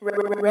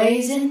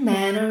Raisin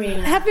Man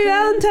Arena. Happy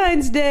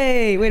Valentine's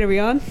Day! Wait, are we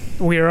on?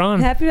 We are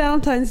on. Happy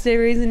Valentine's Day,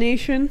 Raisin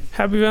Nation.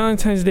 Happy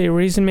Valentine's Day,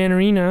 Raisin Man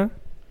Arena.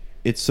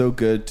 It's so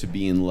good to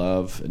be in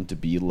love and to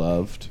be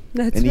loved.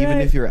 That's and even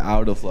right. if you're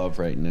out of love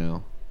right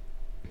now,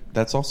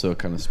 that's also a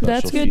kind of special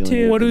That's good feeling.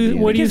 too. What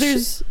do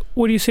Because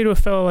you say to a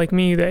fellow like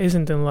me that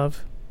isn't in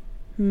love?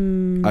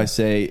 I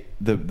say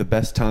the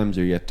best times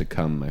are yet to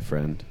come, my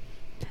friend.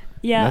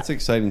 Yeah. That's an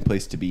exciting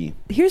place to be.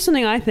 Here's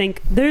something I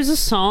think. There's a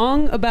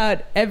song about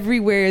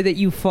everywhere that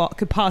you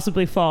could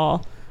possibly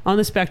fall on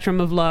the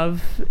spectrum of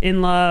love,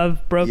 in love,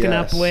 broken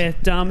up Yes.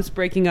 with, dumps,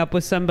 breaking up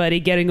with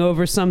somebody, getting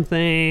over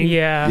something.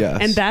 Yeah. Yes.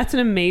 And that's an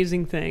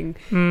amazing thing.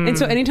 And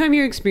so anytime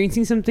you're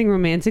experiencing something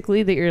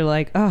romantically that you're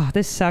like, oh,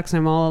 this sucks,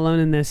 I'm all alone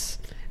in this.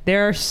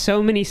 There are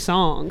so many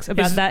songs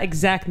about that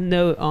exact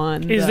note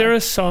on. Is there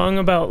a song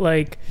about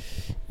like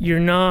you're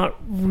not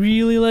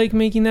really like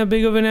making that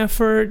big of an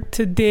effort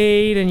to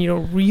date and you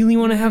don't really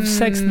want to have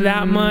sex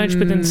that much,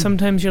 but then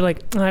sometimes you're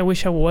like, I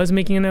wish I was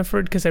making an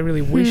effort because I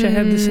really wish I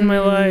had this in my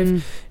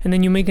life. And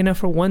then you make an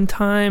effort one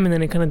time and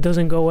then it kind of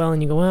doesn't go well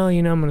and you go, well,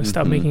 you know, I'm going to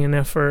stop making an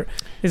effort.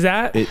 Is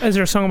there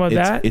a song about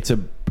that?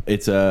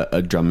 It's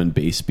a drum and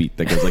bass beat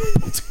that goes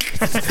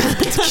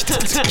like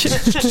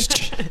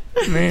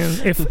Man,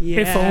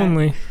 if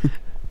only.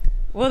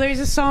 Well, there's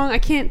a song, I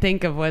can't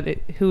think of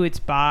who it's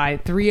by,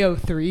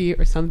 303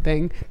 or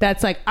something,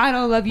 that's like, I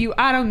don't love you,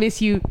 I don't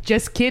miss you,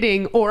 just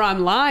kidding, or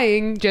I'm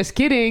lying, just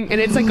kidding, and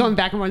it's like going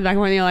back and forth,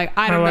 and you're like,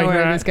 I don't know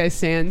where this guy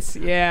stands.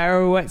 Yeah,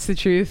 or what's the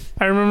truth?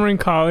 I remember in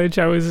college,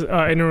 I was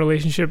in a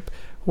relationship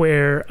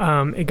where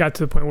it got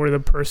to the point where the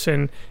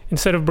person,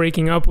 instead of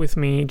breaking up with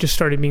me, just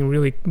started being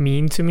really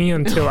mean to me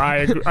until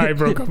I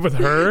broke up with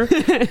her.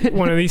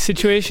 One of these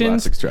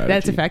situations. classic strategy.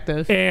 That's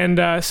effective. And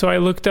so I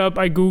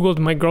Googled,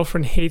 my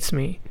girlfriend hates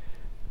me.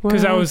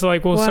 Because I was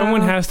like, well,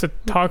 someone has to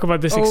talk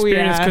about this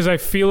experience because I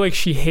feel like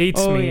she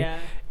hates me. Yeah.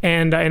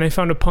 And I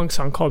found a punk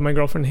song called My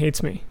Girlfriend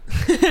Hates Me.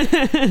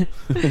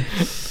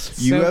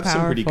 You So have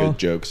some pretty powerful. good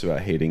jokes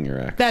about hating your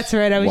ex. That's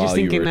right. I was while just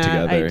you thinking were that.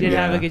 together. I did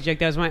have Yeah. a good joke.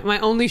 That was my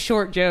only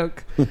short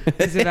joke.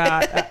 Is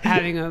about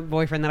having a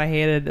boyfriend that I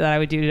hated that I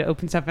would do to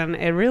open stuff, and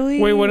it really.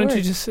 Wait, why don't worked.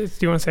 you just... Do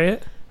you want to say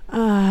it?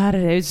 How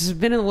did it? It's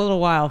been a little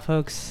while,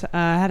 folks.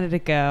 How did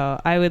it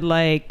go? I would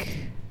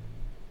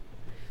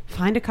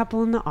find a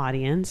couple in the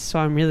audience, so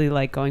I'm really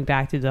like going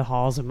back through the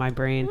halls of my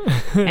brain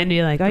and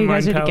be like, oh, you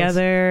guys are Mind palace.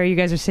 together, you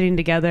guys are sitting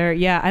together.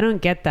 Yeah, I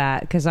don't get that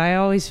because I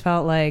always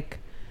felt like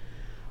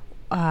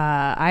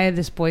I had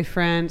this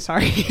boyfriend.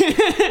 Sorry.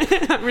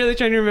 I'm really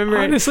trying to remember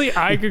it. Honestly,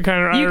 I could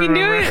kind of... You can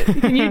do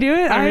it. Can you do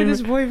it? I had mean-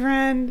 this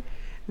boyfriend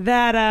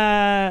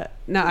that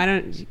no, I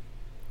don't.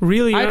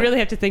 Really? I really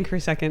have to think for a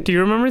second. Do you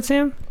remember it,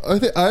 Sam? I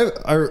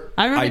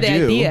remember the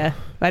do. idea.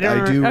 I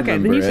don't I do remember. Okay,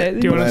 remember then you it, say it.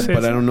 Do you wanna but, say but I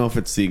something? don't know if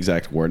it's the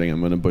exact wording. I'm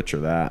going to butcher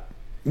that.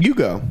 You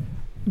go.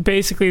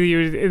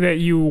 Basically, that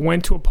you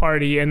went to a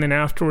party and then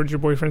afterwards your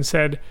boyfriend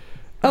said...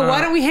 Oh,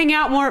 why don't we hang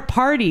out more at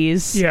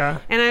parties? Yeah.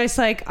 And I was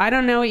like, I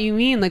don't know what you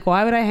mean. Like,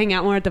 why would I hang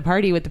out more at the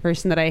party with the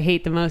person that I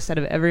hate the most out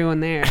of everyone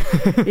there?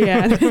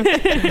 Yeah.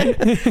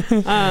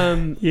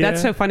 Yeah.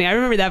 That's so funny. I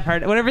remember that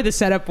part. Whatever the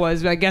setup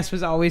was, I guess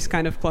was always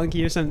kind of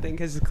clunky or something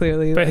because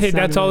clearly. But hey, not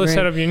that's all the great.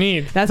 setup you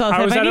need. That's all the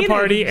I was setup I at a needed.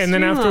 party and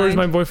then afterwards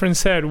my Streamlined. boyfriend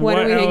said, Why what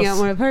don't we else? hang out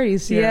more at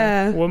parties?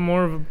 Yeah. What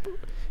more of a...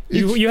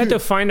 You had to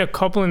find a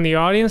couple in the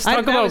audience.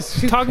 That Talk was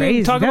too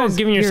crazy. about That was-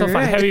 giving yourself you're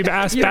a right. heavy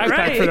ass You're backpack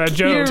right. for that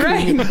joke. You're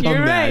right. You're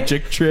right.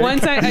 Magic trick.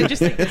 Once I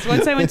just think this.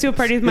 Once I went to a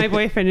party with my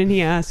boyfriend and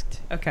he asked,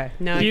 "Okay,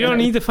 now You don't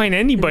need to find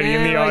anybody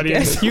in the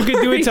audience. You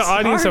could do it to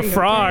audience of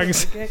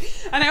frogs. Okay.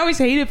 And I always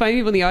hated finding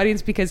people in the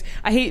audience because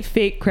I hate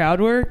fake crowd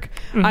work.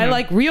 I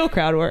like real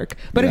crowd work.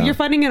 But if Yeah. you're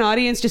finding an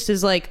audience just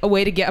as like a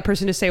way to get a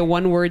person to say a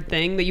one word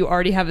thing that you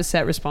already have a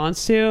set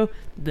response to,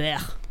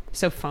 blech.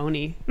 So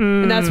phony.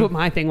 And that's what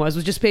my thing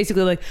was just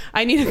basically like,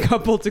 I need a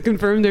couple to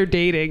confirm they're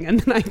dating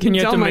and then I can And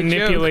you have tell to my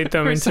manipulate joke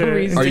them for some into-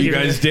 reason. Are you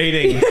guys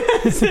dating?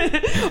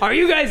 Are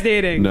you guys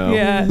dating? No.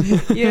 Yeah.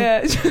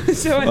 Yeah.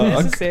 So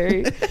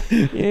unnecessary.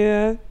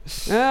 Yeah.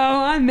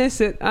 Oh, I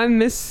miss it. I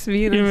miss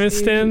being You on miss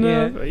stage. stand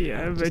up? Yeah. Yeah,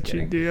 I I'm bet just you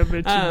kidding. do. I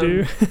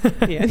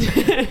bet you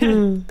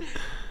do.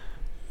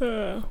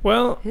 Yeah.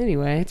 Well,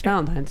 Anyway, it's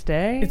Valentine's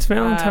Day. It's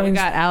Valentine's- we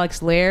got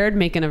Alex Laird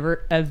making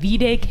a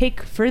V-Day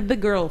cake for the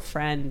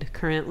girlfriend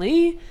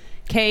currently.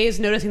 Kay is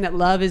noticing that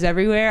love is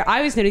everywhere.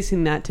 I was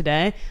noticing that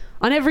today.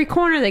 On every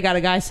corner, they got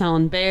a guy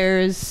selling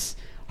bears,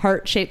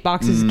 heart-shaped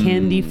boxes of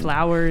candy,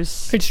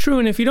 flowers. it's true.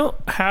 And if you don't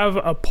have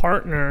a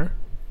partner,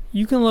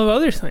 you can love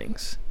other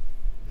things.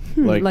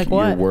 like like your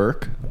what?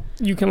 work?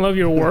 You can love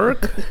your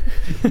work.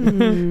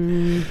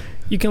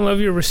 You can love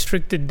your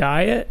restricted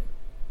diet,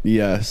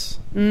 Yes.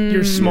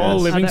 your small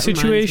Yes. living Oh, that reminds me.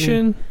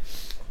 situation.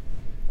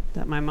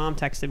 That my mom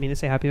texted me to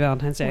say Happy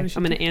Valentine's Day. What did she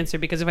I'm going to answer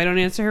because if I don't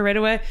answer her right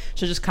away,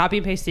 she'll just copy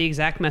and paste the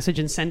exact message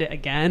and send it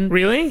again.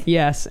 Really?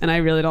 Yes, and I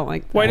really don't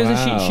like that. Why doesn't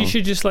Wow. she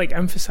should just like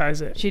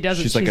emphasize it. She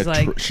doesn't. She's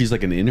like she's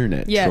like an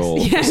internet yes, troll.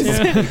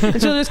 yes.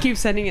 And she'll just keep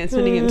sending it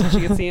until she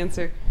gets the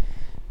answer.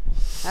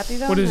 Happy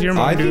Valentine's What does your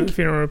mom I do think- if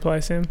you don't reply,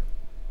 Sam?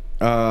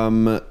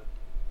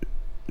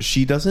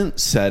 She doesn't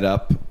set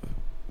up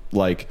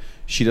like,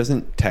 she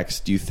doesn't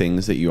text you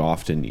things that you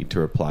often need to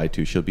reply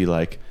to. She'll be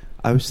like,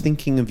 I was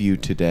thinking of you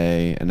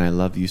today and I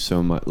love you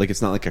so much. Like,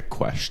 it's not like a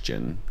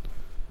question.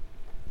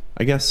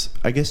 I guess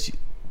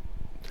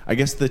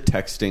the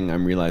texting,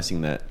 I'm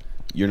realizing that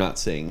you're not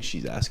saying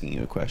she's asking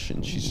you a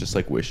question. She's just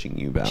like wishing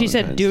you Valentine's. She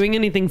said doing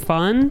anything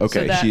fun.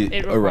 Okay, so that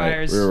it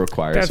requires. It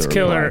requires That's a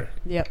killer. reply.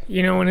 Yep.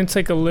 You know, when it's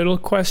like a little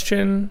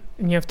question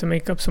and you have to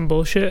make up some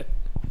bullshit,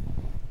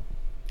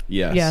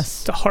 Yes.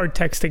 Yes. it's a hard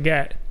text to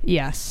get.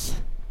 Yes.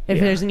 If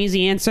Yeah. there's an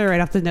easy answer right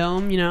off the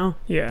dome, you know,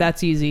 Yeah.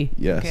 that's easy.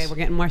 Yes. Okay, we're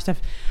getting more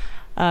stuff.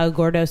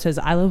 Gordo says,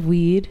 I love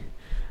weed.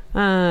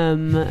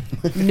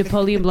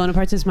 Napoleon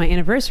Bonaparte says, my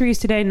anniversary is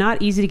today.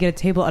 Not easy to get a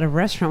table at a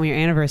restaurant when your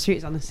anniversary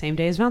is on the same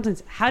day as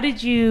Valentine's.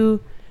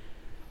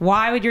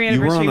 Why would your You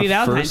were anniversary on be a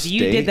Valentine's? first You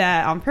date? did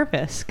that on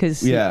purpose.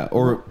 Cause Yeah,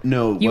 or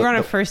no. You were on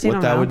a first date What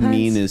on that would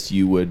Valentine's? mean is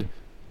you would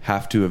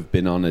have to have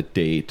been on a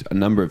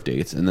number of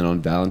dates, and then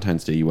on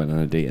Valentine's Day you went on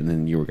a date, and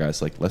then you were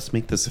guys like, let's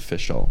make this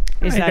official.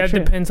 Is that true?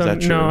 depends Is on. that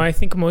true? No, I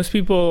think most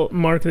people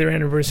mark their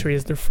anniversary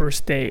as their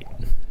first date.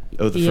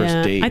 Oh, the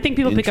first date. I think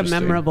people pick a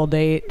Interesting. memorable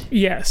date.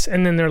 Yes,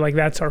 and then they're like,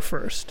 "That's our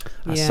first."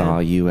 I Yeah. saw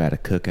you at a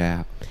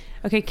cookout.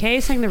 Okay, Kay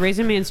is saying the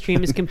Raisin Man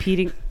stream is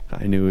competing.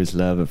 I knew it was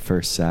love at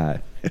first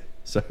sight.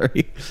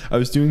 Sorry, I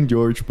was doing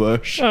George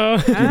Bush. Oh,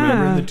 Do you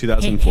remember in Ah. the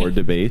 2004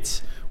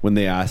 debates when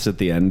they asked at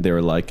the end, they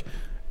were like,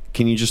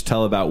 "Can you just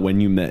tell about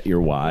when you met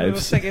your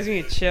wives?" That gives me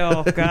a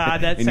chill.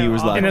 God, that's And so he was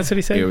awful. like, and that's what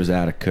he said. It was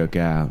at a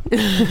cookout.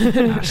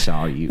 I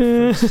saw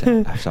you.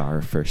 I saw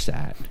her first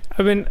sight.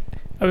 I've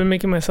been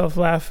making myself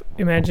laugh,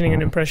 imagining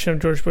an impression of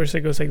George Bush that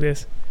goes like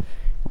this.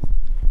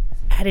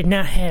 I did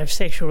not have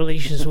sexual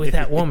relations with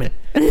that woman.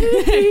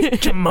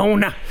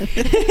 Jamona.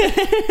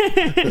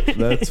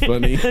 That's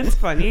funny. That's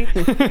funny.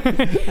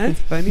 That's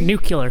funny.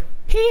 Nuclear.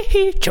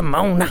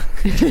 Jamona.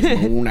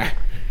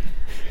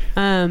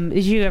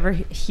 Did you ever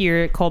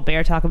hear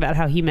Colbert talk about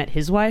how he met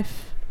his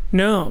wife?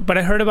 No, but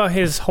I heard about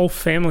his whole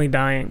family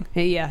dying.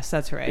 Yes,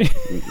 that's right.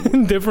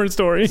 Different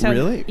story. So-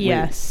 Really? Wait.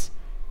 Yes.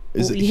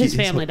 His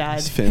family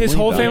died. His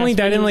whole family Yes,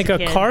 died when he in was like a a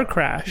kid. car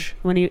crash.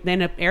 When they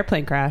in an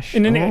airplane crash.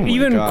 And then Oh my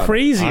even God.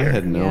 crazier. I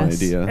had no Yes.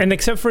 idea. And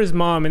except for his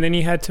mom, and then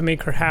he had to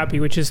make her happy,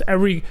 which is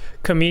every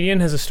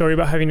comedian has a story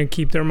about having to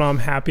keep their mom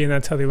happy, and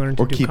that's how they learn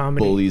to or do keep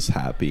comedy. bullies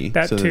happy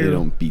That so that too. they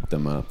don't beat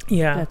them up.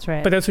 Yeah, That's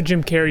right. But that's what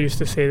Jim Carrey used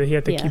to say, that he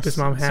had to keep his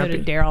mom So happy.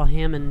 did Daryl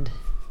Hammond.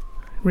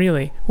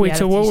 Really? Wait, Yeah,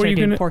 so he what were started you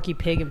doing gonna? Porky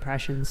Pig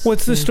impressions.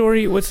 What's the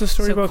story? What's the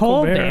story So about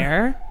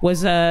Colbert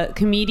was a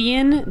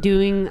comedian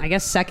doing, I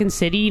guess, Second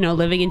City, you know,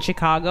 living in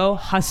Chicago,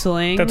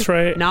 hustling. That's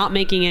right. Not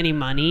making any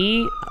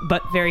money,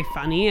 but very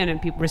funny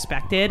and people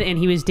respected. And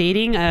he was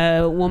dating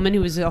a woman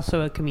who was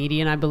also a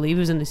comedian, I believe, who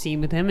was in the scene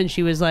with him. And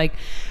she was like,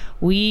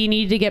 we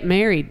need to get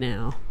married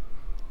now.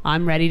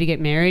 I'm ready to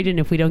get married, and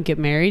if we don't get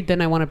married,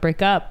 then I want to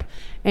break up.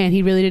 And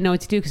he really didn't know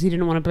what to do because he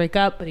didn't want to break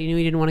up, but he knew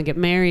he didn't want to get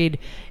married,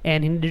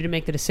 and he needed to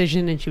make the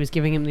decision, and she was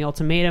giving him the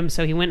ultimatum.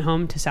 So he went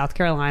home to South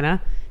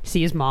Carolina to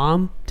see his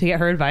mom to get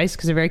her advice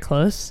because they're very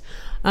close.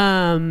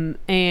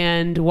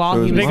 And while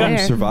So he his was mom there,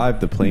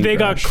 survived the plane They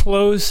got crash.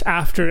 close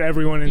after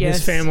everyone in Yes.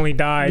 his family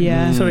died.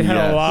 Yeah. So they had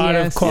Yes. a lot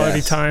Yes. of quality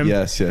yes. time.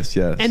 Yes, yes,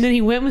 yes. and then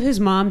he went with his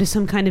mom to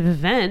some kind of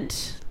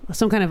event,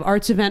 some kind of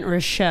arts event or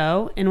a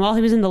show. And while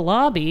he was in the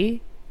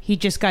lobby, he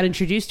just got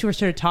introduced to her,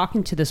 started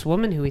talking to this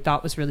woman who he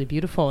thought was really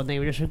beautiful. And they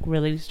were just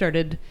really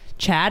started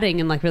chatting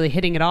and like really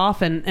hitting it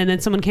off. And then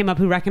someone came up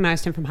who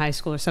recognized him from high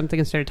school or something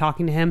and started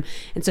talking to him.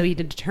 And so he had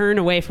to turn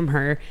away from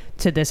her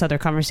to this other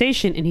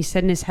conversation. And he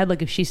said in his head,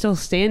 like, if she's still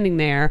standing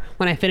there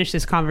when I finish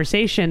this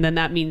conversation, then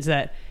that means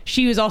that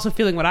she was also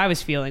feeling what I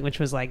was feeling, which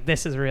was like,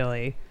 this is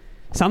really...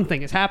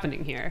 something is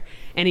happening here.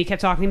 And he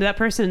kept talking to that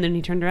person, and then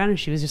he turned around and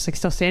she was just like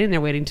still standing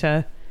there waiting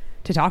to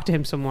talk to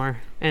him some more.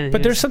 And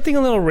But there's something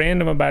a little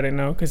random about it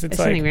now, because it's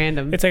like something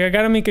random. It's like I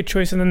gotta make a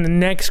choice, and then the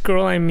next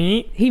girl I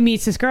meet, He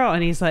meets this girl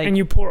and he's like, and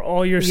you pour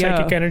all your Yo.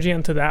 psychic energy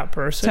onto that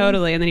person.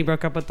 totally. And then he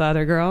broke up with the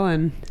other girl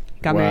and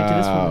got married to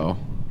this Wow. woman.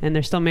 And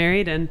they're still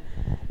married, and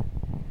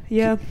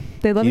yeah,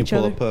 they love Can you each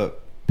pull other. up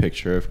a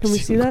picture of Can we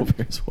see that?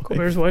 Colbert's wife?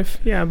 Colbert's wife.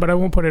 Yeah, but I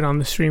won't put it on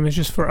the stream. It's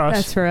just for us.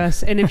 That's for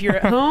us. And if you're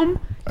at home,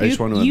 I just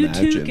want to you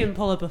imagine. too can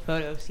pull up a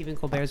photo of Stephen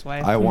Colbert's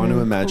wife. I want to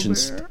Mhm. imagine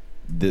Colbert.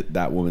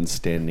 that woman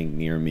standing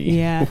near me,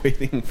 Yeah.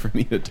 waiting for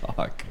me to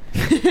talk.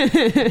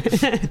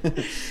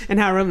 And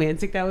how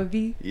romantic that would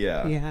be.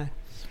 Yeah. Yeah.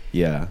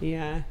 Yeah.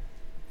 Yeah.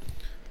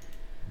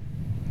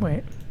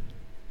 Wait.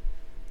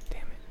 Damn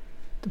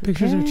it. The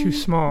pictures are too Okay.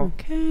 small.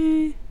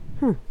 Okay.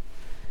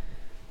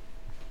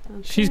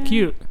 She's Okay.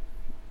 cute,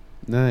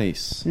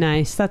 Nice.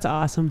 Nice. That's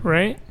awesome.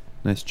 right?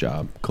 Nice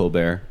job,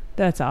 Colbert.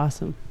 That's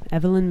awesome.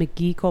 Evelyn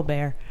McGee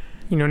Colbert.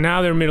 You know,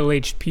 now they're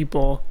middle-aged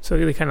people, so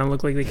they kind of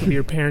look like they could be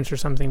your parents or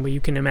something, but you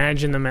can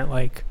imagine them at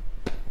like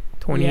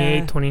 28,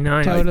 Yeah,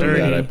 29, totally. 30.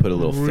 Yeah, I put a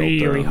little filter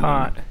really on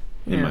hot.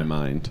 in Yeah. my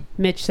mind.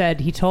 Mitch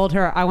said he told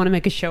her, I want to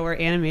make a show where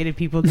animated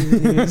people do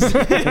the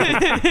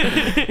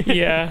news.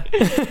 Yeah.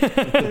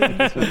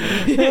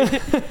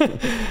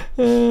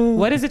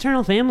 What is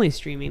Eternal Family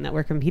streaming that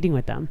we're competing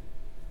with them?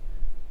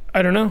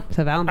 I don't know.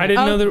 So Valentine. I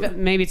didn't know that-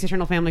 Maybe it's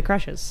Eternal Family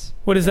Crushes.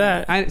 What is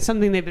that?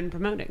 Something they've been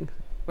promoting,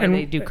 where And-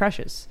 they do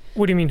crushes.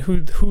 What do you mean?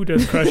 Who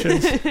does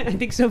crushes? I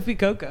think Sophie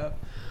Coco.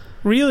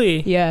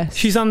 Really? Yes.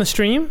 She's on the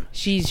stream?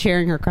 She's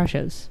sharing her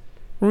crushes.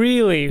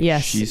 Really?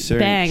 Yes. She's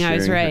Dang, I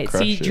was sharing her right.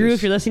 See, crushes. Drew,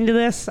 if you're listening to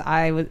this,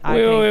 I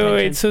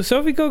Wait. So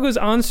Sophie Coco's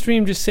on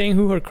stream just saying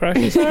who her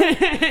crushes are?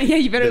 Yeah,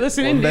 you better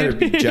listen in, better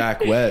dude. be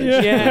Jack Wedge.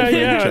 Yeah,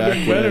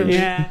 Jack better Wedge. be.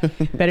 Yeah,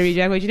 better be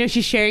Jack Wedge. You know,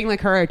 she's sharing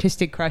like her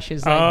artistic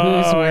crushes, like Oh,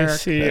 whose I work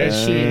see.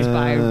 is she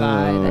inspired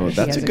by. That she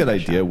That's has a good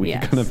crush idea. on. We Yes.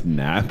 can kind of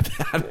nab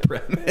that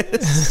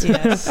premise.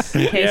 Yes.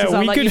 Okay, Yeah, so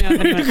I'll we let could, you know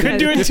if anyone we could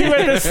do it has- two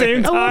at the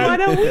same Oh, well, why time.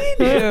 don't we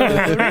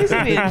do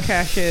Raisin Man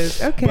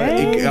crushes? Okay. But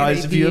good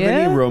guys, if you have idea.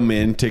 any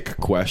romantic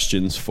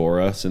questions for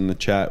us in the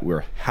chat,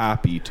 we're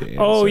happy to answer.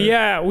 Oh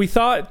yeah, we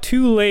thought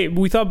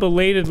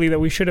belatedly that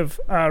we should have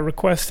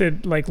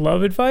requested like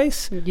love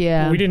advice.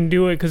 Yeah. We didn't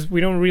do it because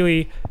we don't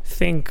really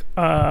think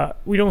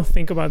we don't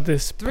think about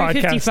this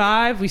podcast.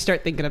 3:55, we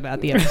start thinking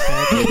about the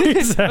episode.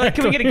 Exactly. Like,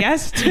 can we get a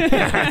guest?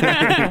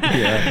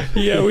 Yeah.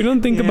 Yeah, we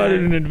don't think about Yeah.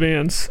 it in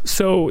advance.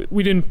 So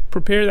we didn't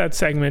prepare that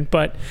segment.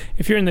 But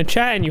if you're in the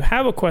chat and you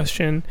have a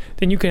question,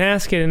 then you can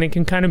ask it and it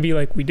can kind of be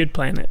like, we did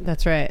plan it.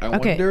 That's right. I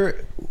Okay.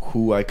 wonder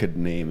who I could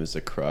name as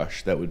a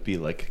crush. That would be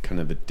like kind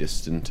of a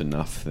distant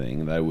enough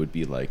thing that would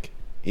be like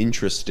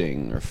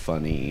interesting or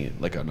funny,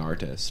 like an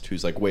artist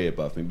who's like way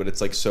above me, but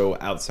it's like so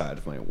outside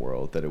of my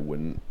world that it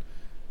wouldn't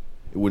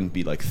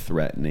be like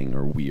threatening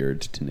or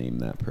weird to name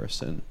that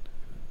person.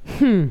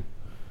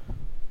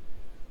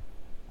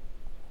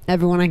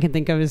 Everyone I can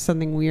think of is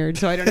something weird,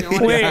 so I don't know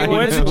what Wait, to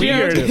what's say.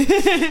 weird?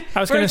 I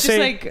was Or going to it's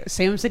say, just like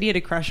Sam said he had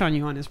a crush on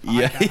you on his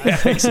podcast.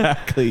 Yeah,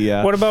 exactly.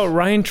 Yeah. what about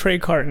Ryan Trey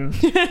Carton?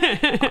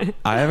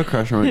 I have a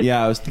crush on.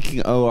 Yeah, I was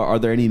thinking. Oh, are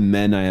there any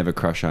men I have a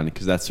crush on?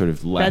 Because that's sort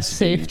of less. That's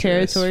safe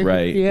dangerous. territory.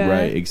 Right. Yeah.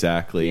 Right.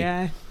 Exactly.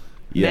 Yeah.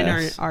 Yes.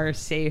 Men are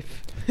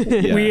safe.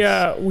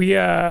 Yes.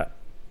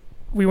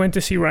 We went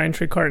to see Ryan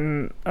Trey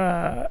Carton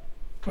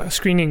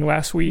screening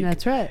last week.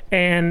 That's right.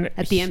 And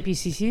At the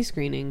MPCC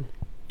screening.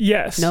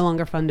 yes, No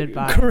longer funded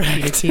by Correct.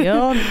 Peter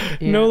Thiel.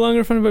 Yeah. no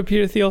longer funded by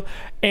Peter Thiel,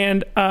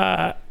 and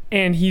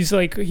he's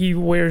like, he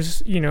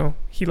wears,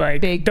 he like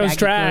Big, does baggy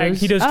drag.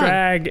 clothes. He does Oh.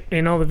 drag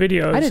in all the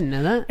videos. I didn't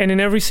know that. And in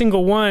every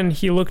single one,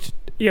 he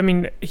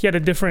had a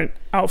different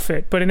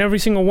outfit, but in every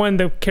single one,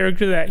 the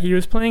character that he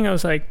was playing, I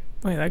was like,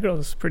 wait, that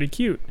girl's pretty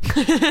cute.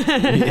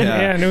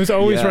 Yeah, and it was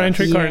always Yes. Ryan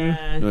Trey Carton.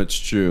 Yeah. No, it's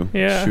true.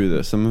 Yeah. It's true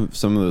though. Some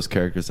of those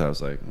characters, I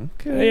was like,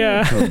 okay.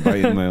 Yeah. I was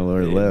biting my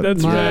lower lip.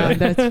 That's Wow, right.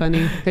 that's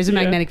funny. There's a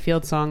Yeah. Magnetic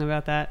Field song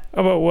about that.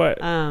 About what?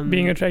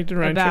 Being Um, attracted to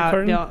Ryan Trey about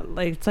Carton?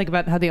 it's like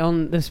about how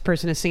this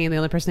person is singing the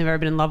only person they've ever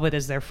been in love with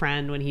is their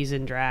friend when he's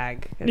in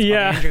drag. It's called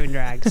Yeah. Andrew in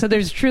drag. So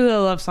there's truly a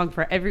love song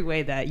for every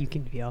way that you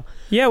can feel.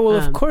 Yeah, well,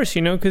 of um, course,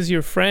 because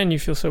your friend, you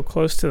feel so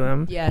close to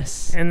them.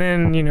 Yes. And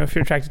then, if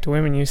you're attracted to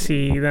women, you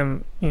see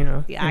them, in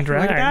Acting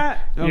drag. like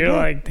that. You're Okay.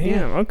 like, damn,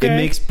 Yeah. okay. It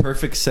makes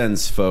perfect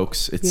sense,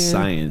 folks. It's Yeah.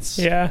 science.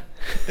 Yeah.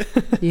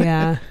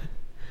 Yeah.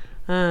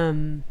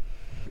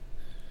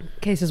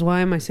 Okay, says, why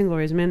am I single,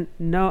 Raisman?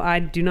 No, I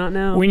do not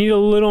know. We need a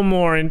little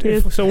more. And Yeah.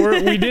 so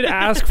we did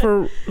ask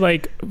for,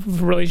 like,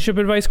 relationship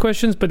advice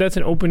questions, but that's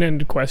an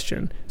open-ended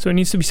question. So it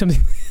needs to be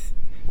something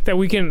that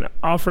we can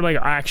offer, like,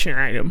 an action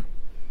item.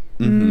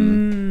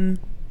 Mm-hmm.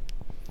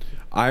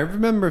 I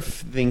remember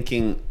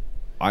thinking,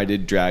 I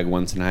did drag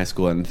once in high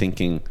school and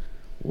thinking,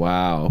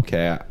 wow,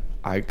 okay,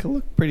 I could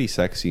look pretty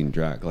sexy in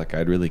drag. Like,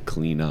 I'd really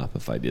clean up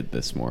if I did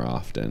this more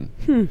often.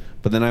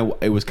 But then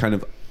it was kind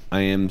of,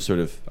 I am sort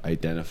of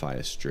identify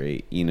as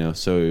straight,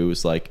 so it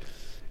was like,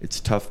 it's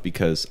tough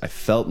because I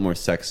felt more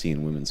sexy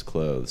in women's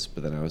clothes,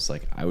 but then I was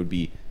like, I would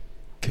be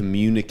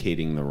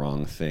communicating the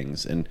wrong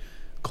things, and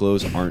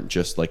clothes aren't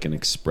just like an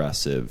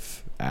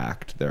expressive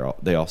act.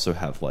 They also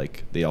have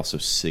they also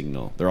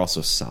signal. They're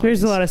also signs.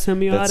 There's a lot of that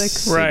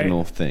semiotics. Right.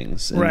 signal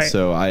things, and Right.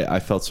 so I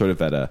felt sort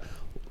of at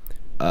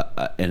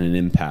an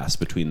impasse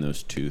between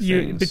those two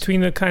things.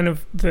 Between the kind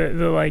of the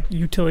like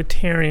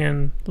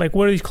utilitarian, like,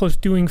 what are these clothes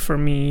doing for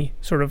me,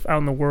 sort of out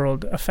in the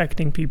world,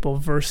 affecting people,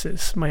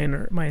 versus my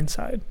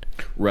inside.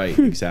 Right,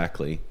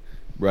 exactly.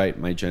 Right,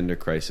 my gender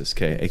crisis.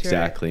 Okay, That's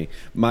exactly. right.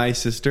 My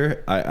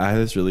sister, I had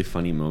this really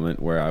funny moment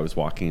where I was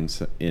walking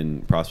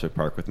in Prospect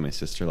Park with my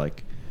sister,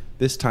 like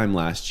this time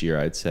last year,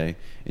 I'd say,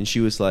 and she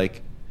was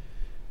like,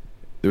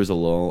 there was a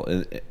lull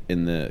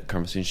in the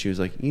conversation. She was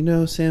like,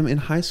 Sam, in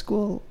high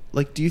school,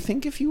 like, do you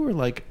think if you were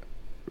like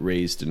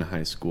raised in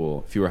high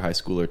school, if you were a high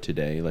schooler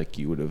today, like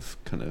you would have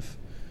kind of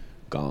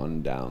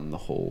gone down the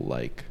whole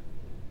like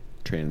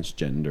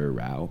transgender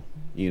route,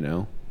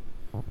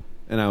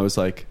 And I was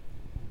like,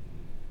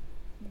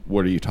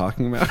 what are you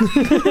talking about?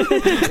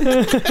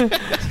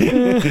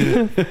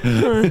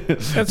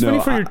 That's funny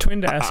for your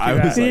twin to ask you I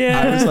that. was like,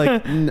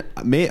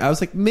 Yeah. I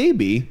was like,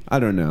 maybe, I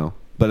don't know,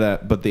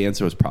 but the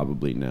answer was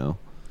probably no.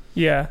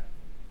 Yeah.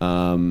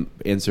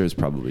 Answer is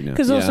probably no.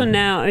 Because Yeah. also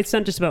now, it's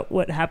not just about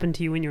what happened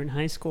to you when you were in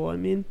high school. I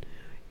mean,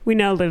 We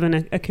now live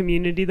in a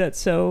community that's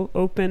so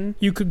open.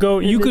 You could go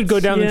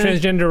down the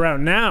transgender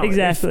route now.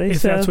 Exactly. If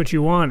So- that's what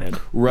you wanted.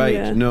 Right.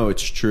 Yeah. No,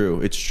 it's true.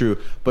 It's true.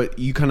 But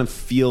you kind of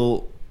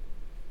feel,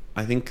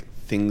 I think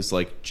things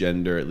like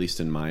gender, at least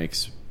in my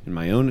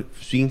own,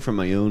 speaking from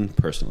my own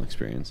personal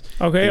experience.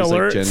 Okay, things like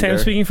alert. gender, Sam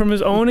speaking from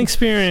his own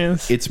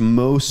experience. It's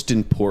most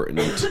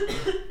important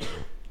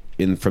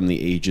from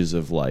the ages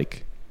of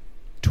like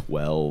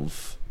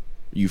 12.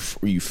 You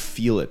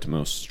feel it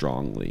most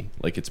strongly.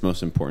 Like it's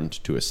most important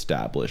to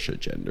establish a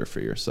gender for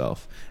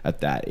yourself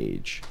at that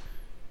age.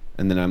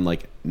 And then I'm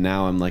like,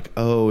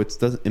 oh,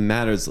 it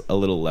matters a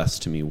little less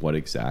to me what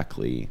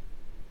exactly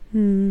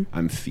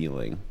I'm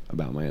feeling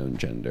about my own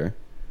gender.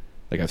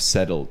 Like it's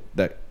settled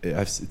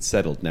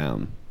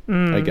down,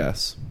 I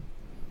guess,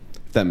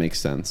 if that makes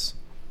sense.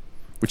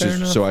 Which Fair is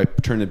enough. so I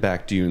turn it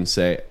back to you and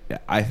say,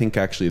 I think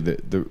actually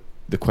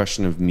the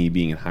question of me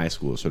being in high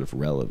school is sort of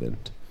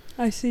relevant.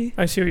 I see.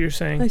 I see what you're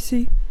saying. I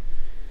see.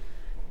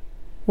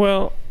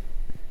 Well,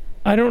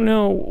 I don't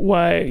know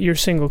why you're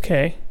single,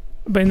 Kay,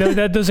 but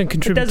that doesn't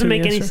contribute. It doesn't to the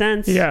make any answer.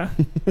 sense. Yeah.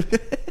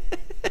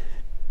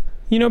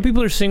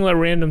 People are single at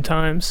random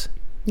times.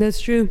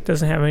 That's true.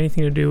 Doesn't have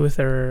anything to do with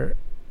their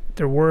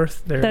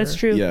worth. That's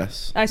true.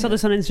 Yes. I saw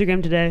this on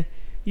Instagram today.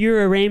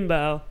 You're a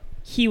rainbow.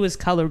 He was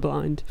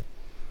colorblind.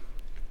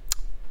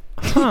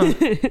 Huh.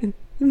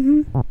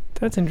 Mm-hmm.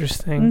 That's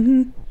interesting.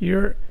 Mm-hmm.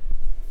 You're.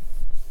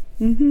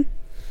 Mm-hmm.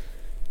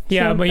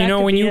 Yeah, So but that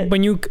could when be you it.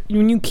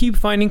 when you keep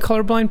finding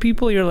colorblind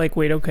people, you're like,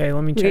 wait, okay,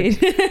 let me check.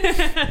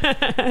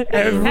 How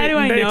do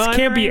I know? It I'm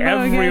can't a be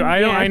rainbow every. again? I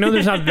don't. Yeah. I know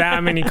there's not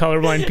that many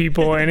colorblind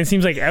people, and it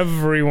seems like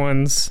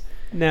everyone's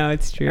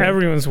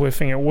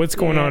whiffing it. What's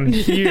going on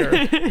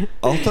here?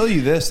 I'll tell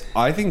you this.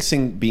 I think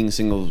being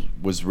single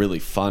was really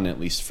fun, at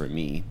least for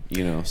me.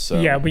 So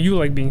Yeah, but you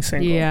like being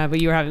single. Yeah,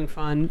 but you were having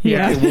fun.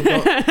 Yeah.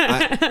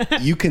 Okay,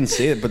 well, you can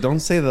say it, but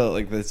don't say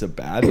that it's a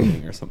bad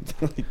thing or something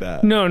like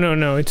that. No.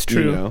 It's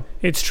true.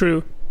 It's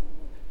true.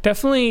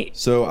 Definitely.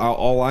 So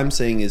all I'm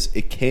saying is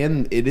it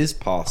is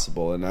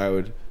possible, and I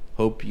would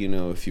hope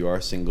if you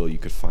are single, you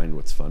could find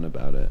what's fun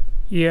about it.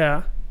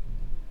 Yeah.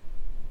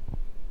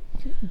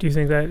 Do you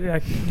think that?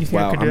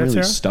 Wow, I could I'm do that, really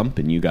Sarah?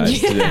 stumping you guys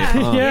today.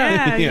 Huh?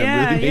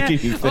 Really making you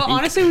think. Well,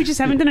 honestly, we just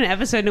haven't done an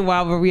episode in a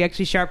while where we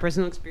actually share our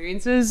personal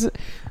experiences.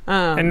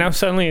 And now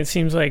suddenly it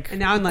seems like and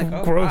now I'm like,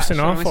 oh, gross gosh,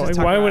 and I almost awful. just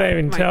Like, talk why would about I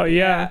even my- tell?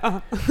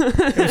 Yeah.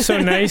 It was so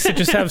nice to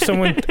just have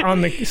someone on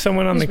the Just couch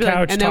be like,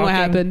 talking. and then what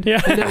happened?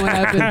 Yeah. And then what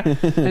happened?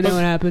 And then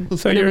what happened?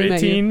 So And then you're we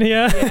met you. 18,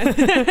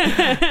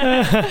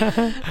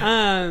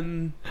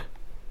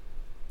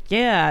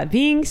 Yeah,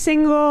 being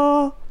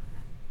single.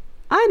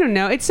 I don't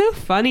know. It's so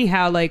funny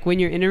how when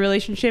you're in a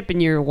relationship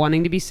and you're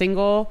wanting to be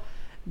single,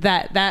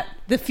 that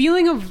the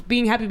feeling of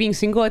being happy being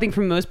single, I think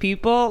for most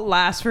people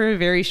lasts for a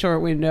very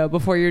short window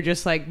before you're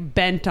just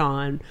bent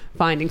on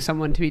finding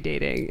someone to be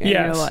dating. And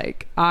Yes. you're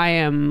like, I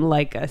am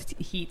a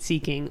heat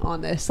seeking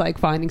on this,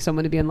 finding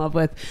someone to be in love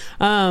with.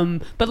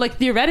 But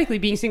theoretically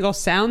being single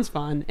sounds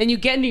fun, and you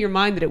get into your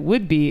mind that it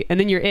would be, and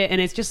then you're it, and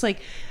it's just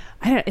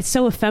it's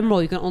so ephemeral.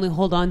 You can only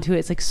hold on to it.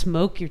 It's like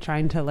smoke you're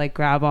trying to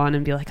grab on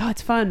and be like, oh,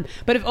 it's fun.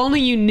 But if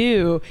only you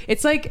knew.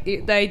 It's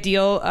the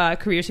ideal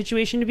career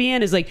situation to be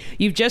in is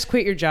you've just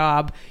quit your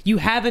job. You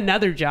have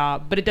another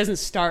job, but it doesn't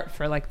start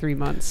for 3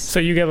 months. So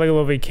you get a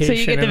little vacation. So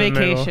you get the in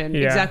middle. vacation.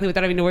 Yeah. Exactly,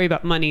 without having to worry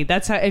about money.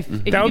 That's how, if That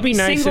you would could be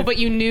nice single, if- but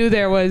you knew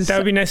there was... That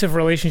would be nice if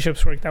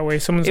relationships worked that way.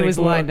 Someone's it like, was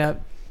lined look,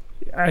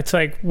 up. It's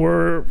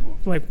we're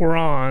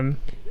on.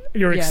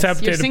 You're Yes,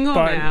 accepted, you're single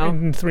but now,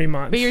 in 3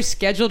 months. But you're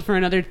scheduled for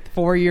another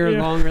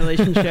 4-year-long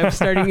relationship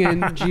starting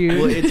in June.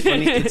 Well, it's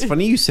funny. It's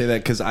funny you say that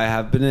because I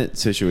have been in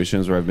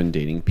situations where I've been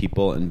dating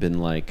people and been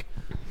like,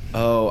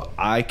 "Oh,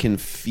 I can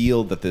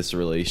feel that this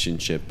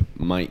relationship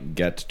might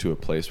get to a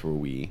place where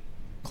we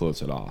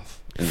close it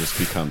off and just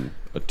become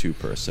a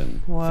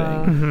 2-person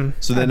Wow. thing." Mm-hmm.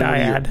 So then A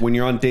dyad. when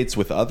you're on dates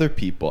with other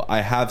people,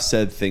 I have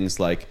said things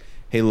like,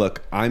 "Hey,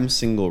 look, I'm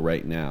single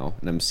right now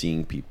and I'm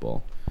seeing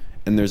people,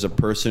 and there's a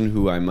person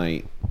who I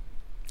might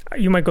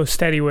go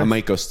steady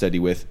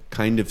with.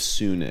 kind of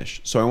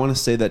soonish. So I want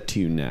to say that to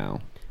you now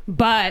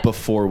But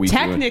before we do it."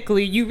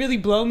 technically, you really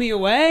blow me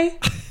away.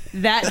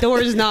 That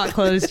door is not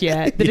closed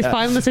yet. The Yeah.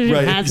 final decision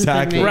Right, hasn't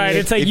exactly. been made. Right,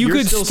 it's like If you you're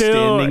could still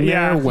standing there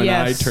yeah. when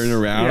Yes. I turn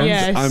around.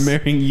 Yes. I'm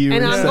marrying you,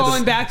 And I'm instead of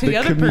going back to the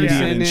other comedian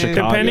person, in and-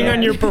 Chicago. Depending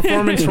on your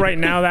performance right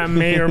now, that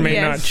may or may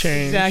Yes, not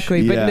change.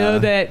 Exactly, but Yeah. know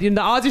that the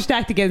odds are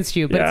stacked against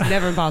you, but Yeah. it's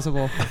never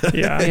impossible.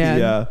 Yeah. Yeah.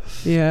 yeah,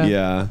 Yeah.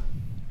 yeah.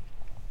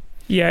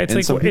 Yeah, it's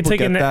And some like it's people like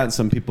get in the that, and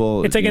some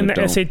people it's like in the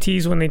don't.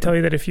 SATs when they tell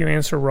you that if you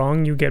answer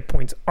wrong, you get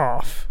points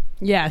off.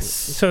 Yes.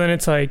 So then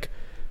it's like,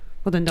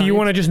 Well, then do you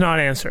want to just not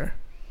answer?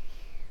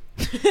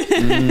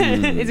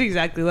 It's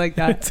exactly like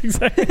that. That's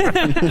exactly.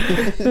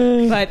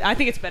 But I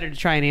think it's better to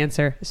try and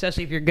answer,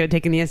 especially if you're good at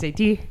taking the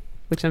SAT,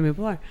 which some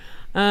people are.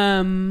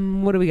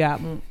 What do we got?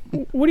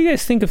 What do you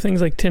guys think of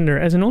things like Tinder?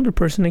 As an older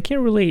person, I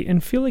can't relate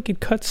and feel like it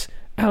cuts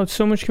out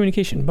so much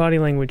communication, body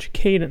language,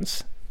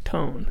 cadence,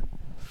 tone.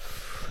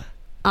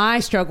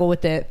 I struggle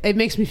with it. It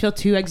makes me feel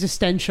too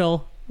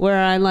existential. where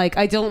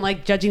I don't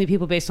like judging the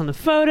people based on the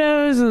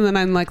photos, and then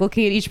I'm like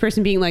looking at each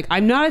person being like,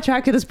 I'm not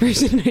attracted to this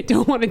person, I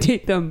don't want to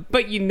date them,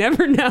 but you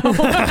never know.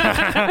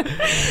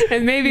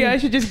 And maybe I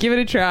should just give it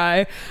a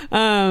try.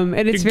 And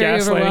it's You're very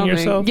gaslighting overwhelming.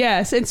 yourself.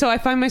 Yes, and so I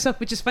find myself,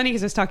 which is funny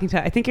because I was talking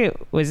to, I think it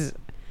was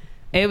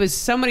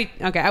somebody,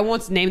 okay, I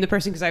won't name the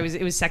person because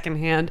it was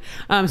secondhand.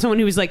 Someone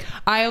who was like,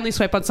 I only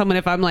swipe on someone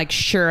if I'm like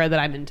sure that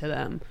I'm into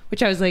them,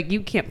 which I was like,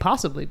 you can't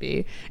possibly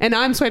be. And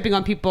I'm swiping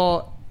on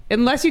people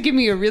unless you give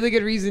me a really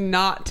good reason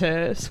not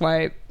to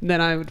swipe,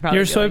 then I would probably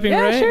You're be swiping, like,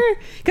 yeah, right? sure.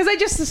 Because I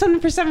just,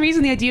 for some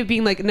reason, the idea of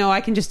being like, no,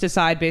 I can just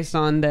decide based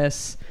on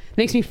this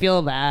makes me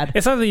feel bad.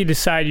 It's not that you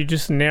decide, you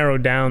just narrow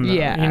down though,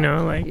 Yeah. you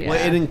know, like Yeah.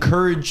 Well, it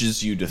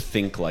encourages you to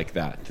think like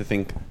that, to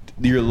think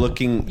you're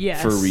looking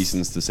Yes. for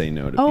reasons to say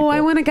no to people. Oh, I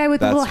want a guy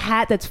with a That's- little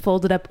hat that's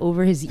folded up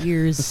over his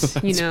ears,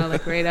 you know,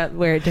 like right up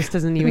where it just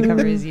doesn't even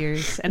cover his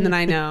ears. And then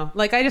I know,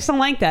 like, I just don't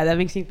like that. That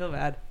makes me feel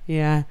bad.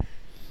 Yeah.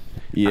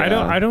 Yeah.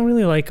 I don't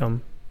really like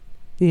them,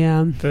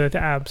 Yeah. the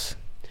abs.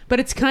 But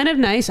it's kind of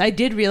nice. I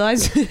did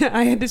realize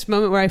I had this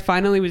moment where I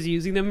finally was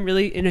using them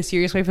really in a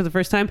serious way for the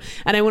first time.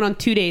 And I went on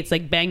 2 dates,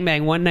 like bang,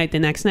 bang, one night, the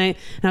next night.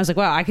 And I was like,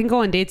 wow, I can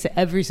go on dates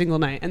every single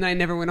night. And I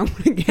never went on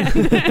one again.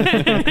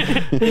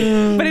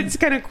 But it's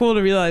kind of cool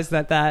to realize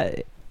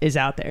that is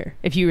out there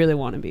if you really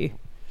want to be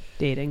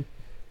dating.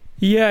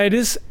 Yeah, it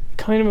is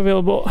kind of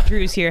available.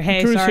 Drew's here.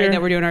 Hey, Drew's sorry here.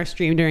 that we're doing our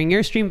stream during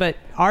your stream, but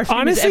our stream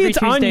is Honestly, every it's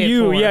Tuesday on at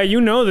you. 4. Yeah,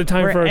 you know the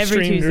time We're for a every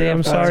stream, Tuesday Drew. at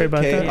I'm 4. sorry about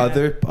Okay,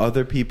 that.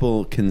 other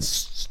people can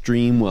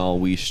stream while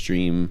we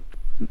stream.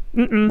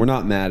 We're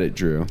not mad at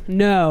Drew.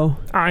 No.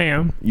 I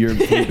am. You're a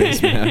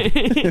blue-based man.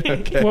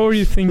 Okay. What were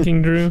you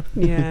thinking, Drew?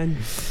 Yeah.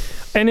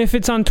 And if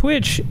it's on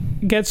Twitch,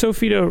 get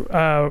Sophie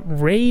to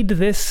raid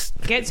this.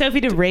 Get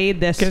Sophie to raid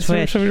this Get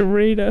Twitch. Sophie to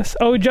raid us.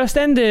 Oh, it just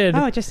ended.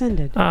 Oh, it just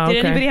ended. Oh, Did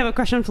okay. anybody have a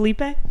question on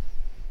Felipe?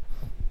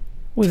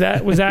 Was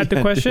that the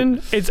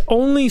question? It's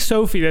only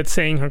Sophie that's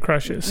saying her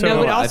crushes. So no,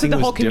 but I also think the it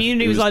was whole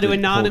community it was was allowed to the whole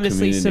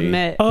anonymously community.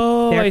 submit.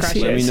 oh, their I crushes.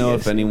 see. Let me I know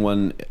see. if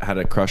anyone had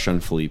a crush on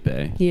Felipe.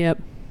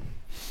 Yep.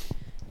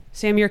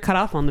 Sam, you're cut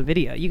off on the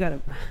video. You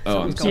gotta. Oh,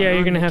 something's I'm going Yeah, on.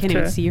 you're gonna have Can't to.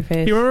 even see your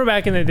face. You remember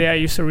back in the day, I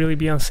used to really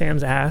be on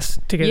Sam's ass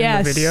to get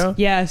in the video.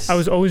 Yes. I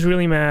was always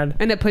really mad.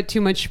 And it put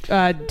too much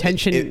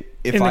tension.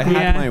 If In the I group.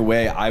 had Yeah. my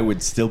way, I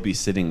would still be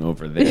sitting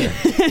over there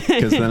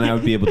because then I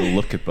would be able to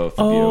look at both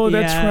of Oh, you.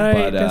 that's Yeah. right.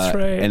 But, that's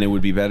right. And it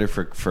would be better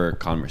for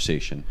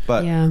conversation.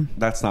 But Yeah.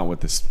 that's not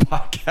what this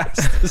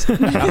podcast is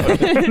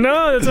about.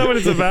 No, that's not what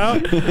it's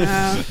about.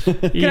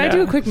 Can I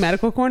do a quick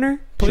medical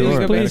corner? Please, Go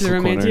back please. to the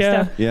Medical romantic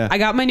corner. stuff. Yeah. I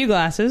got my new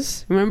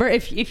glasses. Remember,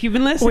 if you've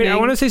been listening. Wait, I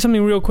want to say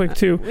something real quick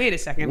too. Wait a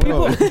second.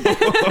 Whoa.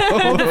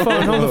 Hold the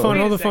phone. Hold the phone. Wait a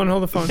Hold the phone.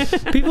 Hold the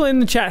phone. People in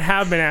the chat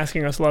have been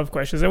asking us love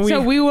questions, and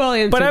So we will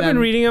answer But I've been them.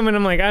 reading them, and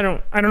I'm like, I don't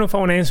know if I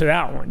want to answer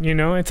that one. You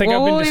know, it's like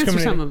Well, I've been we'll answer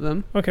discriminating. some of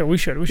them. Okay, we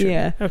should.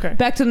 Yeah. Okay.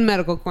 Back to the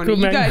medical corner. Cool,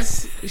 You man.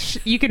 guys,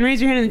 you can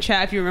raise your hand in the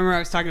chat if you remember I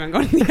was talking about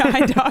going to the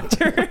eye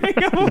doctor a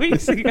couple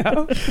weeks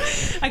ago.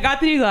 I got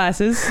the new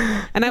glasses,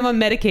 and I'm on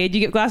Medicaid.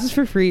 You get glasses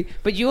for free,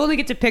 but you only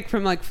get to pick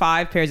from like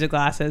 5 pairs of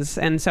glasses,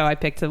 and so I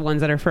picked the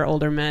ones that are for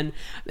older men.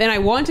 And I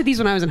wanted these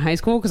when I was in high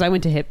school because I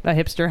went to a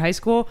hipster high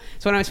school.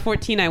 So when I was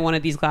 14, I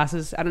wanted these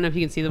glasses. I don't know if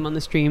you can see them on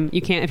the stream.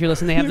 You can't if you're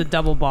listening. They have the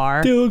double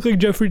bar. They look like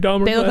Jeffrey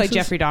Dahmer. They look like glasses.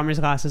 Jeffrey Dahmer's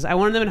glasses. I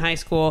wanted them in high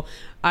school.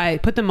 I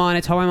put them on.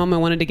 I told my mom I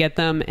wanted to get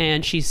them,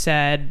 and she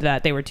said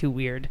that they were too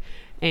weird,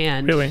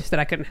 and Really? that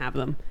I couldn't have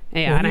them.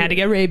 Yeah, and I had to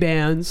get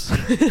Ray-Bans.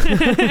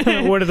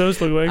 What do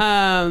those look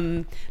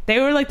like? They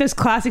were like those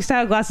classic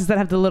style glasses that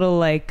have the little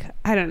like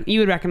you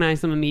would recognize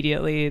them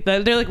immediately.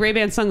 They're like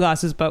Ray-Ban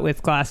sunglasses, but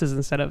with glasses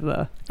instead of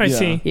the I yeah.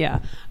 see. yeah.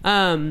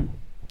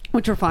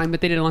 Which were fine,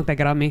 but they didn't look that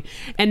good on me.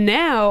 And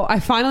now I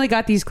finally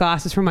got these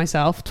glasses for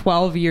myself.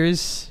 14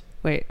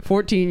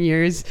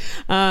 years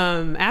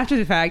after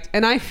the fact,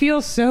 and I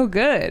feel so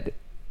good.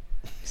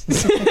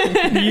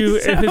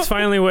 If it's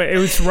finally what it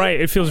was right.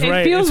 It feels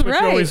right. It feels it's what you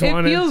right. always It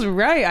wanted. feels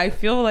right. I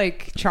feel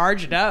like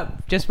charged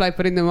up just by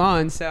putting them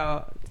on.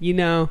 So Hell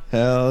yeah. That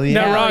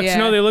Hell rocks. yeah.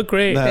 No, they look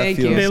great. That thank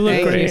feels you. They look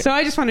Thank you. great. So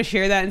I just want to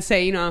share that and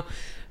say,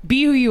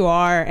 be who you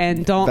are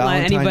and don't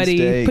Valentine's let anybody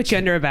Day put you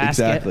under a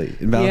basket. Exactly.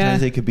 And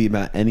Valentine's Yeah. Day could be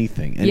about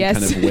anything, any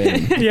Yes. kind of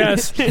win.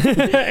 Yes.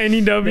 Any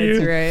W.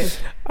 That's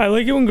right. I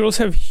like it when girls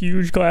have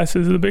huge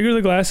glasses. The bigger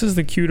the glasses,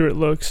 the cuter it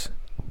looks.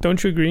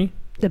 Don't you agree?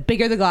 The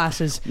bigger the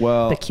glasses,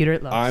 Well, the cuter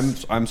it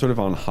looks. I'm sort of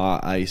on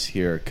hot ice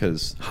here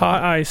because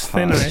Hot ice,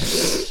 thin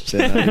ice.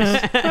 thin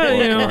ice,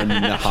 or in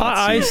the Hot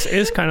seat. ice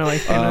is kind of like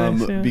thin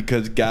ice. Yeah.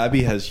 Because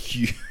Gabby has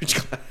huge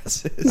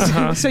glasses.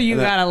 Uh-huh. So you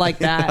And gotta like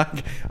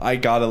that. I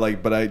gotta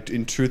like, but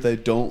in truth, I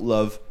don't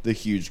love the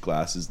huge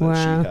glasses that Wow.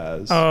 she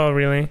has. Oh,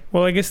 really?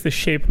 Well, I guess the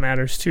shape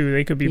matters too.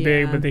 They could be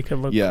big, Yeah. but they could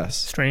look Yes,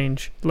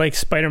 strange, like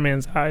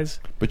Spider-Man's eyes.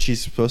 but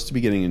she's supposed to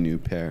be getting a new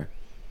pair.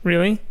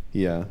 Really?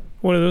 Yeah,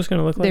 What are those going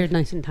to look They're like?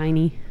 nice and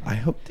tiny. I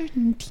hope they're.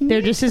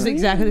 They're just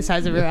exactly the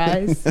size of her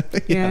eyes.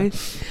 Yeah.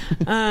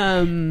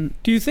 Yeah.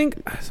 Do you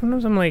think?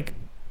 Sometimes I'm like,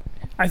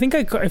 I think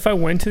if I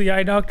went to the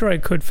eye doctor, I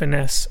could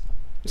finesse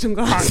Some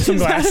glasses. some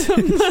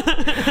glasses.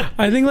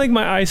 I think like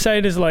my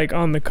eyesight is like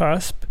on the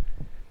cusp,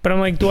 But I'm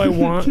like, do I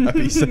want?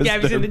 He says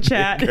Gabby's they're in the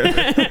chat.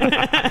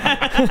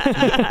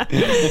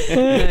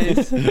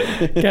 Nice.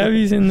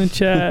 Gabby's in the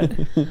chat.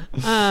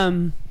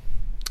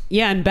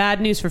 Yeah, and bad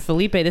news for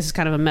Felipe. This is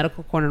kind of a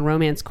medical corner,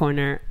 romance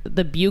corner.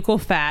 The buccal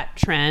fat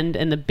trend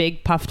and the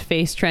big puffed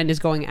face trend is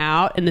going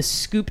out, and the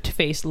scooped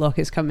face look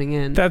is coming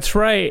in. That's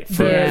right. The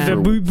For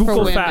buccal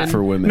women. fat.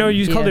 For women. No,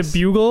 you called Yes. it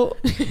bugle.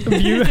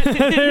 They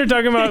were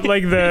talking about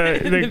like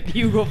the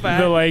bugle fat.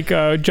 the like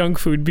junk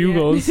food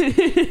bugles.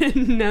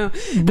 No,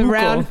 the Buccal.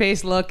 round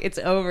face look. It's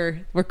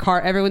over.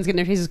 Everyone's getting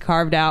their faces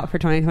carved out for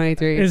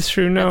 2023. It's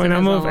true. No, That's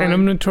and what goes on.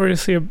 I'm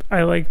notoriously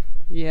I like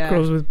yeah,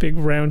 girls with big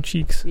round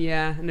cheeks.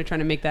 yeah, and they're trying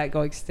to make that go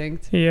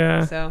extinct.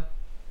 Yeah. So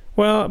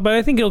Well, but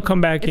I think it'll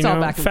come back. It's You all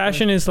know, back and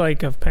fashion is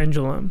like a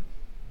pendulum.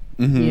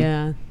 Mhm.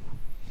 yeah,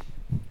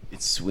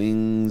 It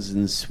swings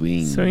and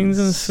swings. Swings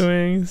and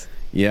swings.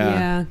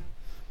 Yeah.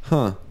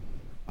 Huh.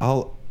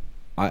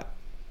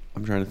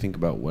 I'm trying to think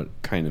about what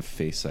kind of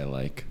face I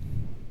like,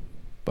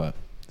 but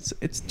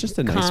it's just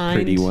a nice, Kind.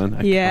 pretty one.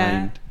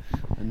 Yeah.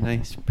 A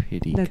nice,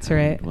 pretty. That's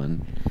kind right.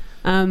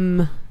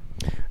 One.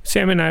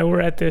 Sam and I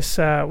were at this.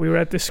 We were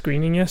at this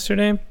screening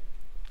yesterday,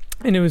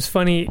 and it was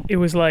funny. It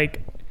was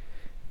like,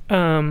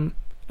 I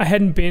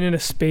hadn't been in a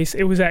space.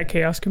 It was at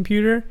Chaos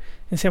Computer,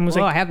 and Sam was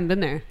I like, haven't been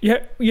there. "Yeah,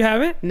 you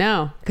haven't?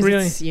 No, because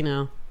Really?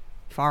 it's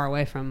far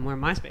away from where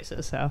my space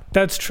is. So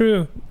That's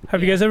true.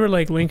 Have you Yeah. guys ever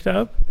like linked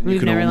up? You We've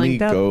can never only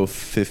linked up. go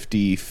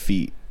 50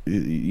 feet,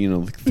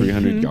 like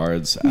 300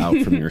 yards out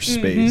from your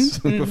space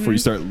before you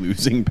start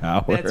losing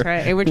power. that's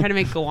right. And we're trying to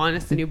make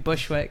Gowanus the new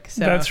Bushwick.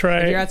 So That's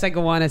right. If you're outside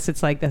Gowanus,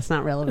 it's like that's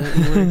not relevant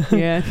anymore.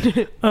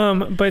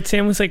 Yeah. But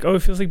Sam was like, "Oh,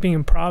 it feels like being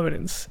in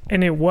Providence,"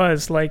 and it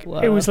was like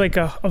Whoa. it was like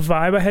a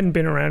vibe I hadn't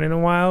been around in a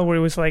while, where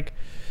it was like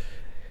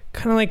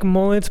kind of like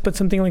mullets, but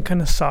something like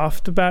kind of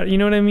soft about it. You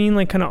know what I mean?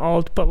 Like kind of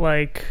alt, but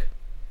like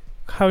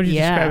how would you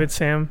Yeah. describe it,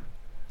 Sam?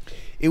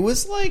 It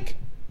was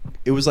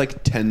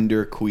like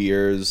tender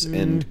queers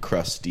and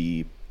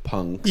crusty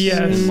punks.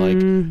 Yes.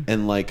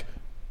 and like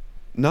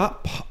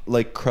not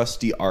like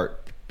crusty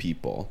art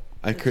people.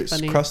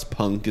 funny. Crust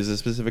punk is a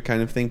specific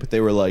kind of thing, but they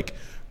were like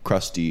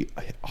crusty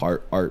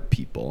art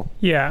people.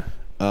 Yeah,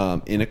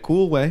 In a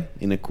cool way.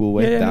 Yeah,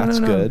 That's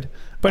no. good.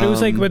 but it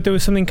was like, but there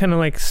was something kind of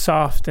like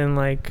soft and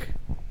like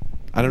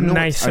I don't know.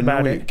 nice I know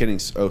about you're it. getting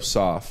so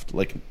soft.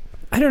 Like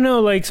I don't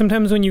know. Like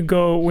sometimes when you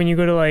go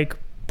to like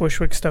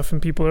Bushwick stuff and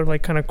people are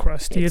like kind of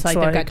crusty, It's like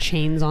they've got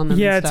chains on them.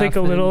 yeah, and it's like a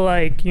stuff, little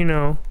like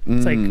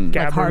it's like Mm.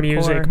 gabber hardcore,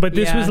 music. But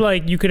this yeah. was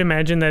like you could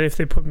imagine that if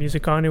they put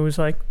music on, it was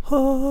like.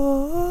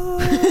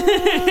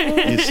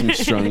 It's some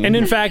strong. And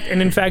in fact,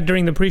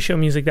 during the pre-show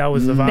music, that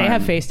was the vibe. They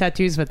have face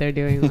tattoos, but they're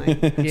doing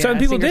like. Yeah, Some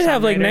people did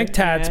have like singer-songwriter. neck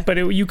tats, Yeah. but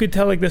you could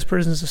tell like this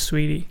person's a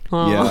sweetie.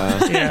 Aw.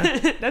 Yeah.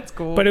 Yeah, That's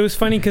cool. but it was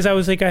funny because I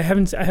was like, I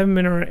haven't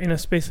been in a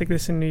space like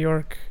this in New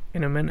York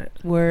in a minute.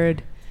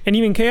 Word. And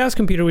even Chaos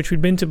Computer, which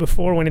we'd been to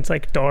before, when it's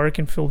like dark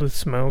and filled with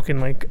smoke and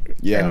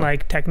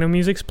like techno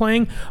music's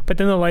playing, but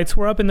then the lights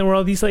were up and there were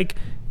all these like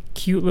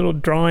cute little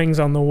drawings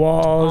on the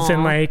walls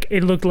and Aw. like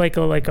it looked like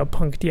a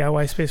punk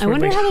DIY space. I where,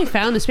 wonder like, how they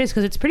found the space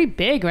because it's pretty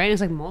big, right?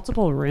 It's like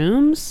multiple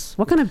rooms.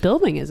 What kind of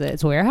building is it?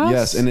 It's a warehouse.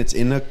 Yes, and it's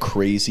in a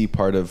crazy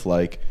part of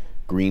like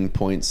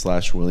Greenpoint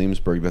 /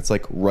 Williamsburg that's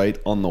like right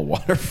on the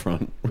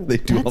waterfront where they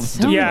do all the That's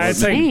so Yeah,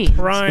 it's like insane.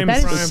 prime- That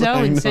is prime. so I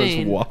know, it's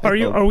insane. wild.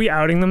 are we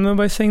outing them though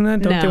by saying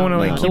that? Don't they want to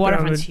like No. keep the it on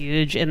waterfront's the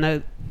huge,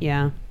 and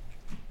yeah.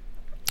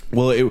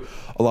 Well,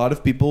 a lot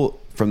of people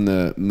from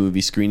the movie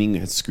screening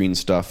had screened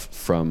stuff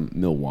from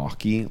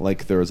Milwaukee.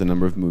 Like there was a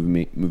number of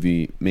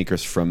movie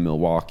makers from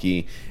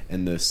Milwaukee,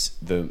 and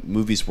the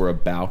movies were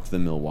about the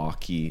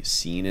Milwaukee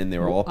scene, and they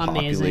were all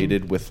Amazing.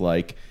 populated with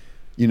like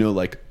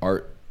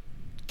art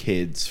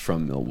kids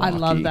from Milwaukee. I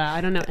love that. I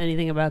don't know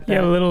anything about that.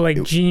 Yeah, little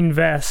like jean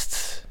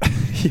vests.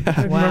 Yeah,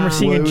 I remember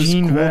seeing Well, it a was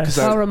jean cool 'cause vest.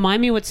 I- Oh,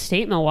 remind me what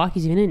state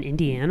Milwaukee's even in?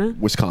 Indiana?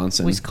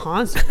 Wisconsin.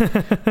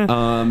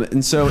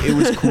 And so it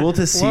was cool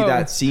to see Whoa.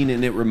 that scene,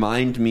 and it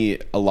reminded me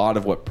a lot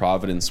of what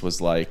Providence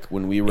was like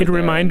when we were It there,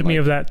 reminded and, me like,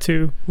 of that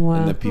too. Wow.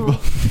 and the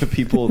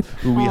people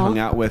who we Aw. hung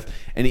out with,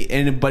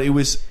 but it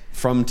was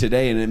from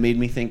today, and it made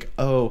me think,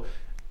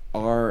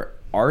 are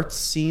art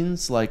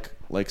scenes like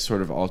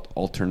sort of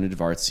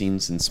alternative art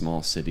scenes in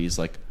small cities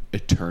like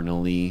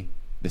eternally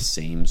the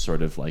same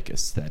sort of like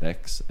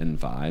aesthetics and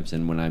vibes,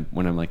 and when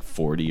I'm like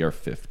 40 or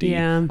 50,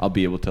 Yeah. I'll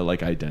be able to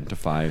like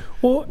identify.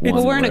 Well, one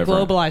Well, we're in a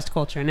whatever. globalized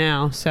culture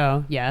now,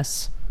 so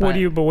yes. what do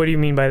you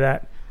mean by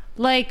that?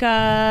 like?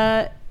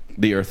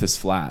 The Earth is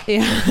flat.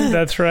 Yeah.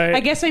 That's right. I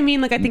guess I mean,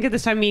 like, I think at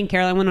this time, me and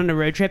Caroline went on a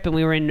road trip, and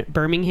we were in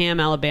Birmingham,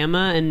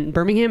 Alabama, and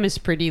Birmingham is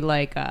pretty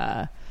like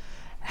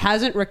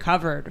hasn't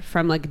recovered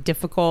from like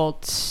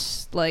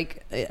difficult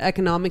like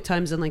economic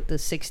times in like the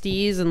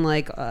 60s, and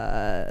like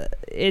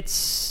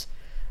it's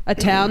a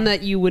town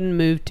that you wouldn't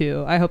move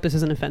to. I hope this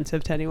isn't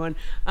offensive to anyone.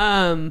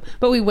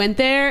 But we went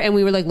there and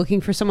we were like looking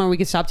for somewhere we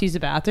could stop to use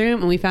the bathroom,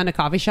 and we found a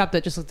coffee shop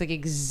that just looked like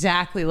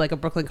exactly like a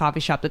Brooklyn coffee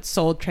shop that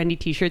sold trendy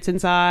t-shirts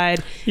inside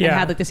and Yeah.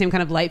 had like the same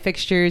kind of light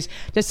fixtures,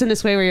 just in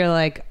this way where you're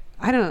like,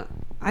 I don't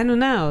I don't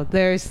know.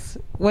 There's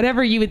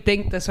whatever you would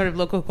think the sort of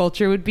local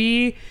culture would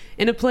be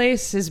in a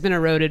place has been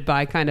eroded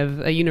by kind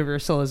of a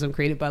universalism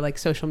created by like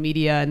social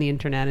media and the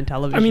internet and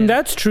television. I mean,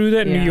 that's true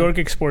that New Yeah. York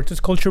exports its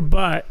culture,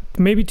 but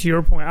maybe to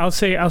your point, I'll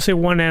say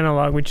one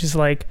analog, which is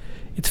like,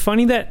 it's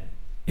funny that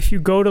if you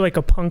go to like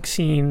a punk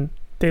scene,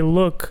 they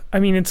look, I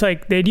mean, it's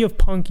like the idea of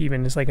punk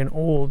even is like an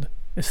old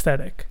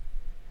aesthetic,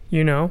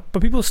 you know,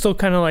 but people still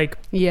kind of like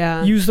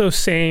use those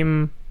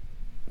same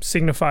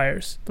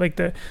signifiers, like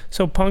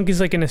so punk is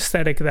like an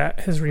aesthetic that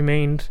has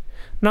remained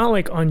not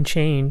like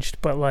unchanged,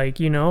 but like,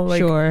 you know,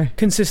 like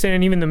consistent.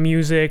 And even the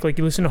music, like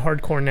you listen to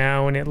hardcore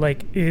now and it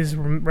like is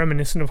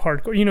reminiscent of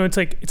hardcore, you know, it's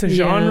like it's a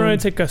genre,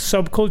 it's like a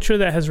subculture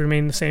that has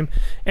remained the same.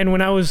 And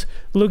when I was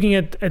looking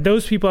at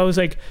those people, I was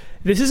like,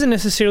 this isn't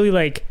necessarily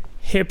like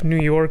hip New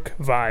York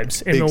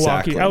vibes in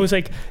Milwaukee. I was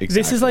like,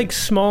 this is like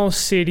small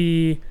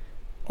city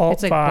alt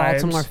it's like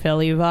vibes. Baltimore,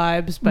 Philly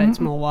vibes, but it's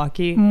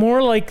Milwaukee.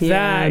 More like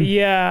that,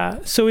 yeah.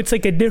 So it's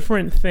like a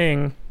different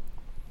thing.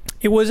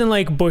 It wasn't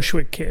like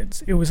Bushwick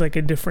Kids. It was like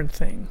a different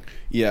thing.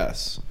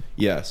 Yes.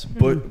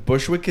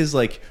 Bushwick is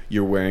like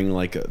you're wearing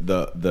like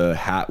the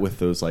hat with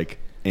those like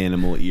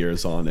animal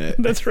ears on it.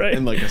 That's right.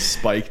 And like a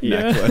spiked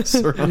necklace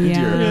around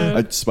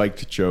a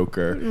spiked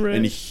choker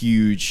and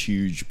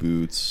huge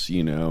boots,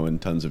 you know, and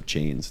tons of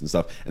chains and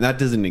stuff. And that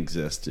doesn't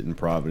exist in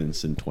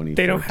Providence in 2014.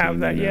 They don't have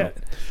that yet.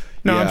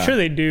 No, I'm sure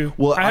they do.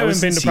 Well, I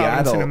haven't been to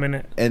Seattle, Providence in a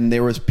minute. And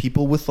there was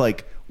people with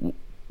like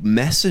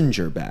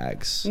messenger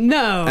bags.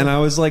 No. And I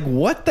was like,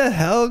 what the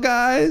hell,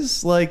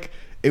 guys? Like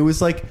it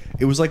was like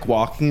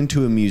walking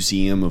into a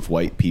museum of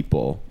white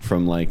people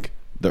from like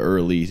the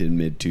early to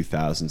mid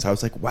 2000s. I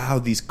was like, wow,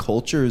 these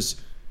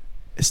cultures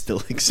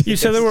still exist. You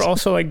said there were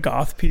also like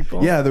goth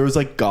people. Yeah, there was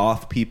like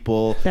goth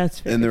people.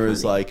 That's and there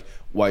was like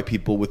white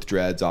people with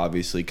dreads,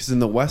 obviously, because in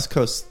the West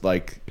Coast,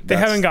 like they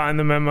haven't gotten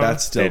the memo.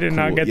 That's still they did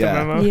not get the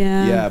memo.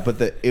 Yeah,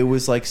 but it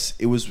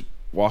was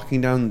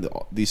walking down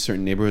these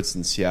certain neighborhoods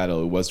in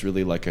Seattle. It was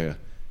really like it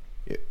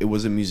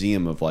was a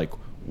museum of like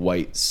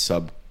white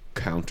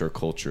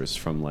countercultures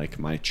from like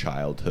my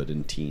childhood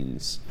and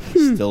teens,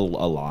 still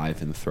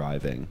alive and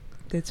thriving.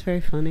 It's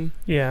very funny.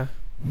 Yeah.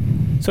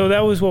 So that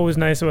was what was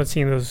nice about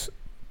seeing those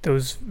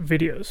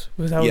videos.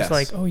 Was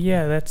like, oh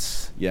yeah,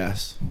 that's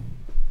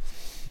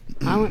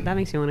that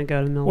makes me want to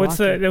go to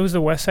Milwaukee. That was the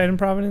West Side in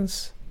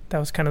Providence. That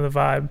was kind of the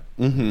vibe.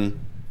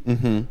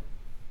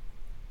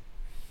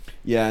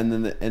 Yeah, and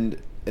then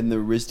the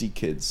RISD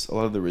kids, a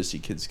lot of the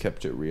RISD kids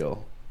kept it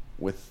real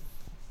with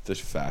the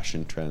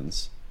fashion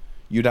trends.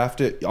 You'd have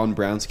to, on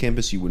Brown's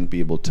campus, you wouldn't be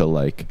able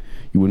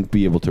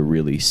to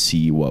really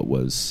see what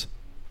was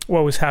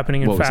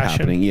happening in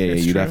fashion. Yeah,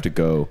 you'd have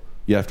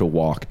to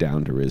walk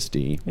down to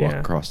RISD, walk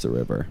across the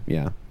river.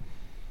 Yeah.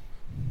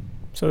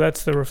 So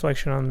that's the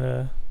reflection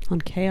on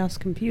Chaos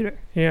Computer.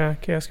 Yeah,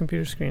 Chaos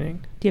Computer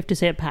screening. Do you have to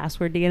say a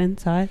password to get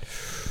inside?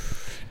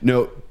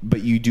 No,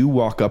 but you do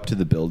walk up to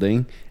the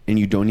building, and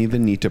you don't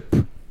even need to.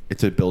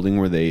 It's a building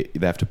where they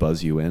have to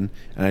buzz you in,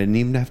 and I didn't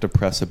even have to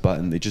press a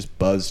button. They just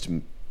buzzed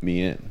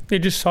me in. They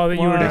just saw that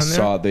you were down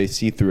there. They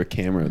see through a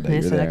camera that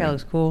you're there. That guy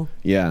looks cool.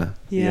 Yeah,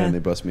 and they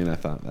buzzed me in. I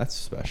thought that's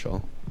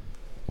special.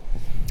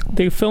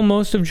 They film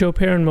most of Joe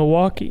Pair in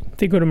Milwaukee.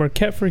 They go to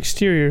Marquette for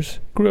exteriors.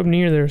 Grew up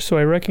near there, so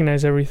I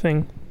recognize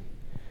everything.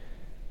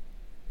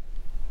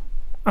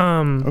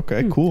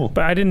 Okay, cool.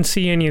 But I didn't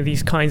see any of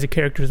these kinds of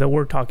characters that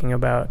we're talking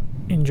about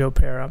in Joe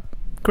Pair.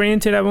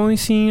 Granted, I've only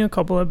seen a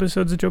couple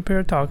episodes of Joe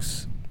Pair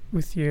Talks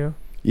with you.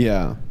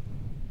 Yeah.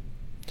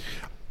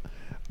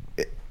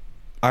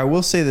 I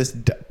will say this,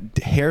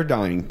 hair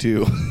dyeing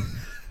too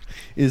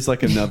is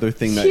like another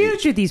thing that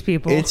huge with these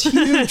people. It's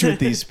huge with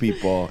these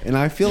people. And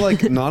I feel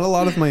like not a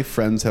lot of my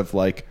friends have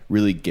like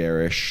really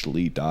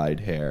garishly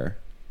dyed hair.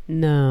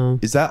 No.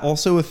 Is that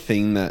also a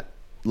thing that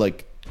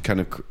like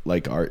kind of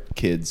like our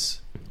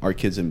kids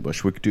in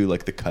Bushwick do?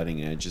 Like the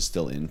cutting edge is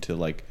still into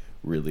like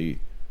really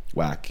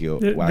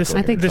wacko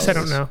I think this I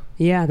don't know.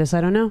 Yeah, this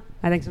I don't know.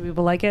 I think some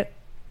people like it.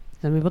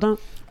 Some people don't.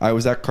 I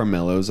was at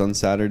Carmelo's on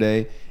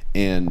Saturday,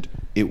 and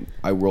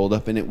I rolled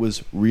up, and it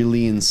was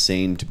really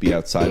insane to be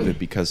outside of it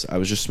because I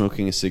was just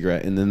smoking a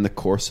cigarette, and then the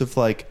course of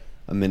like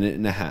a minute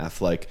and a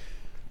half, like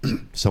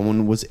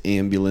someone was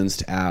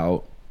ambulanced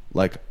out,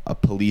 like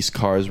police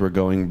cars were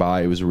going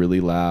by, it was really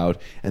loud,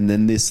 and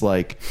then these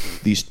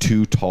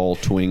two tall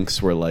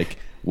twinks were like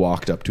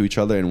walked up to each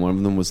other, and one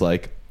of them was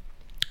like,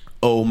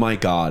 "Oh my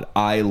God,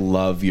 I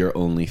love your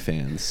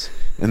OnlyFans,"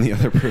 and the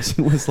other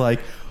person was like,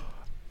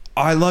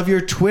 "I love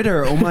your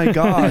Twitter. Oh my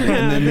God."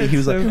 And then he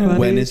was like, funny.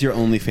 "When is your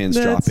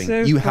OnlyFans dropping?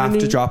 So you have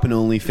to drop an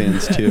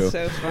OnlyFans too." That's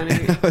so funny.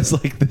 And I was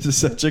like, this is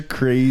such a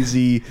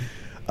crazy,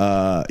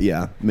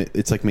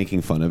 it's like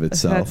making fun of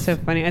itself. That's so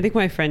funny. I think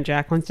my friend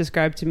Jack once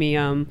described to me,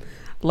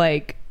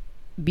 like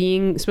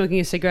smoking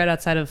a cigarette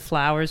outside of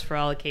Flowers for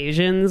All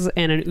Occasions,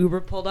 and an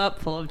Uber pulled up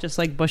full of just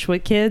like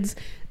Bushwick kids,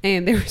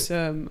 and there was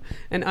an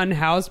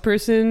unhoused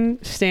person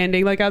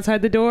standing like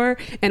outside the door,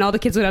 and all the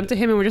kids went up to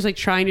him and were just like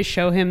trying to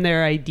show him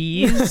their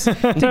IDs to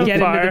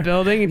get into the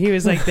building, and he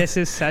was like, "This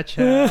is such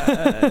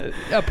a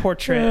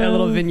portrait, a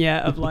little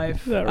vignette of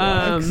life." That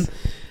rocks.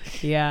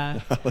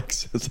 Yeah.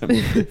 Alex says I'm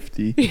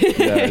 50.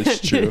 Yeah,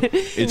 it's true.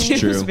 It's He was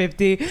true.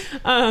 50.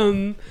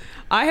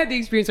 I had the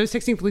experience. I was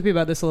texting Felipe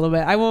about this a little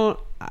bit.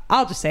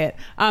 I'll just say it.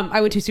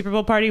 I went to a Super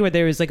Bowl party where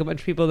there was like a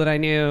bunch of people that I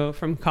knew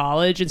from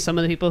college, and some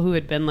of the people who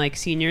had been like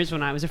seniors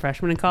when I was a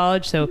freshman in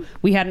college. So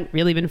we hadn't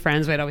really been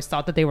friends. But I'd always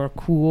thought that they were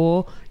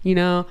cool, you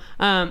know.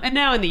 And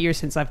now in the years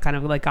since, I've kind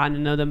of like gotten to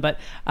know them. But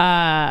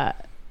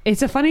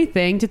it's a funny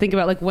thing to think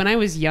about. Like when I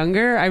was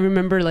younger, I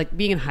remember like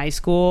being in high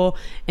school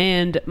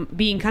and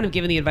being kind of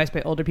given the advice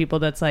by older people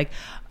that's like,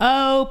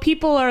 oh,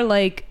 people are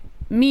like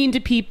mean to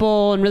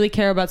people and really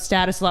care about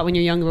status a lot when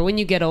you're younger, but when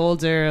you get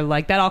older,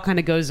 like that all kind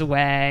of goes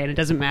away and it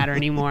doesn't matter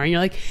anymore. And you're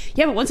like,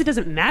 yeah, but once it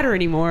doesn't matter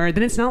anymore,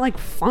 then it's not like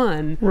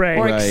fun or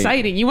Right.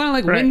 exciting. You want to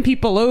like win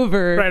people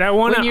over. Right. I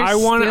want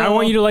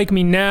you to like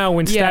me now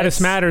when status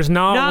matters,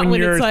 not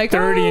when you're it's like,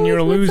 30 and you're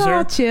a let's loser.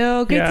 all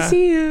chill. Good Yeah. to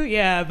see you.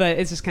 Yeah, but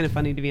it's just kind of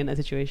funny to be in that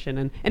situation,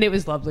 and it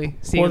was lovely.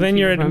 Seeing Well, then people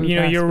you're from the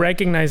past. you're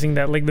recognizing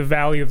that like the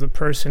value of the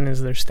person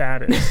is their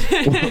status.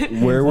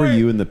 Where were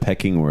you in the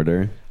pecking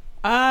order?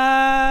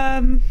 I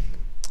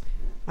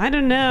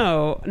don't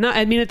know. No,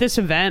 I mean, at this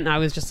event, I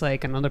was just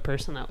like another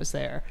person that was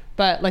there.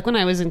 But like when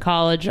I was in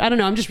college, I don't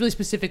know. I'm just really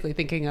specifically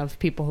thinking of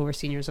people who were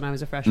seniors when I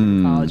was a freshman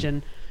in college,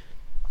 and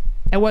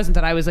it wasn't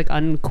that I was like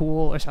uncool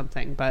or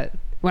something. But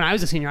when I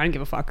was a senior, I didn't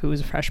give a fuck who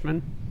was a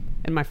freshman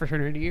in my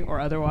fraternity or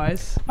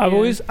otherwise. I've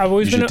always You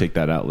been should take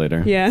that out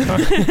later. Yeah.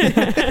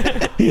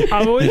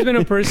 I've always been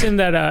a person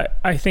that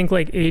I think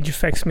like age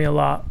affects me a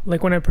lot.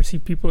 Like when I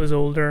perceive people as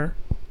older,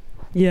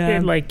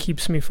 it like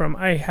keeps me from.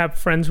 I have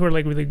friends who are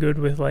like really good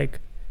with like.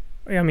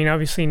 I mean,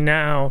 obviously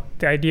now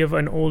the idea of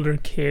an older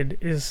kid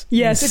is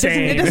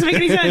insane. It doesn't make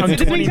any sense. I'm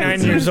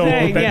 29 years old.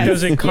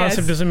 That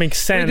concept doesn't make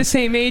sense. We're the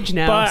same age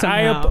now. But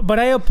somehow.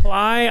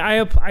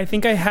 I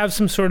think I have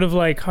some sort of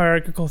like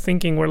hierarchical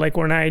thinking where like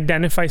when I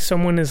identify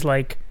someone as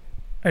like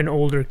an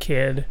older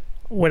kid,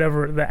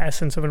 whatever the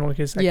essence of an older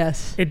kid is, like,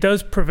 yes, it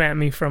does prevent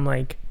me from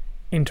like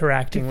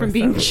interacting from with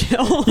being them.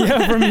 chill.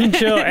 Yeah, from being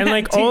chill. And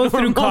like all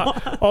through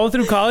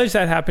college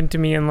that happened to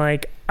me, and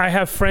like I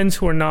have friends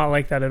who are not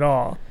like that at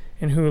all.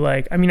 And who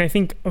like, I mean, I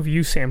think of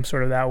you, Sam,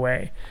 sort of that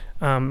way.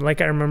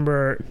 Like I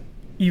remember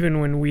even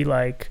when we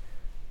like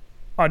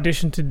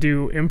auditioned to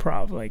do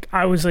improv, like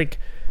I was like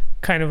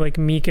kind of like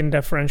meek and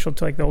deferential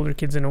to like the older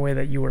kids in a way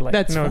that you were like,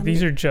 That's no, funny.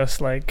 these are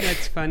just like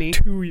That's funny.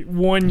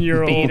 1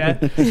 year old,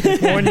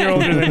 1 year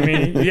older than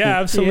me. Yeah,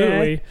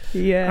 absolutely.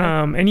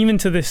 Yeah. And even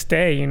to this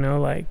day, you know,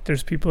 like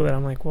there's people that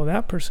I'm like, well,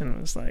 that person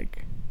was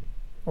like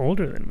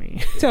older than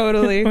me.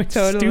 Totally. Like,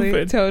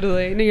 stupid.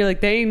 Totally. And you're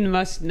like, they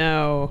must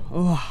know.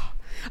 Ugh.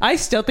 I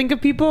still think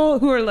of people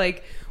who are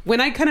like,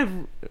 when I kind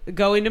of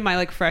go into my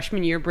like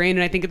freshman year brain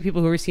and I think of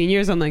people who were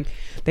seniors, I'm like,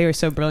 they were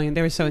so brilliant,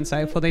 they were so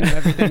insightful, they knew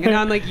everything. And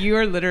I'm like, you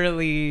are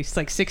literally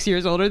like 6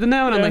 years older than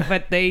them, and I'm like,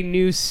 but they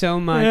knew so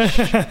much.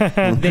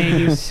 They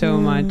knew so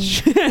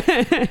much.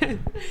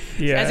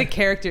 Yeah. As a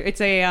character, it's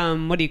a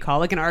what do you call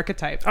it? Like an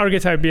archetype.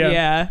 Archetype, yeah.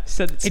 Yeah.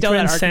 So still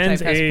that archetype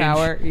transcends has age.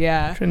 power.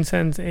 Yeah.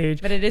 Transcends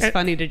age. But it is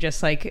funny to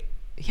just like,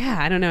 yeah,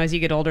 I don't know, as you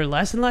get older,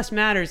 less and less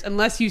matters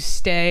unless you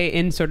stay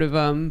in sort of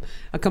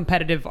a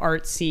competitive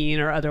art scene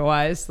or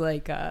otherwise,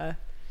 like a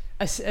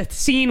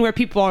scene where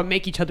people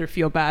make each other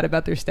feel bad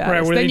about their status.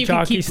 Right, where then they you can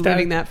jockey keep status.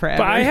 living that forever.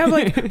 But I have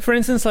like, for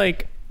instance,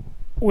 like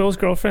Will's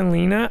girlfriend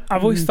Lena,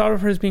 I've always thought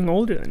of her as being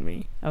older than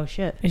me, oh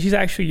shit, and she's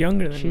actually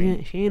younger than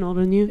me. she ain't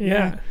older than you.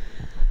 Yeah.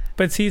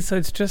 But see, so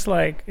it's just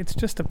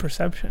a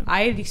perception.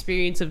 I had the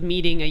experience of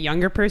meeting a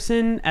younger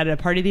person at a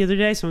party the other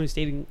day, someone who's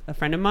dating a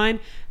friend of mine,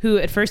 who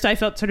at first I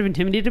felt sort of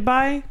intimidated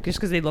by just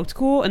because they looked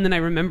cool. And then I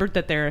remembered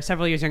that they're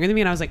several years younger than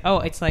me. And I was like, oh,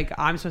 it's like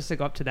I'm supposed to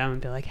go up to them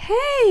and be like,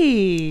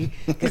 hey.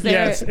 Because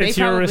Yes, they it's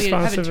your probably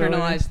have responsibility.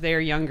 internalized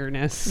their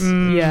youngerness.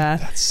 Mm. Yeah.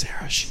 That's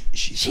Sarah.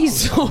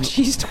 She's 28. Oh,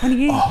 she's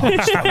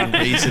a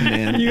raisin,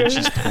 man.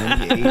 She's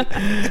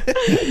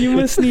 28. You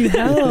must need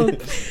help.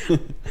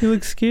 You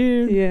look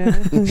scared. Yeah.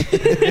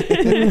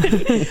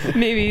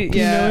 Maybe,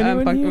 yeah.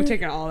 anyone here? We're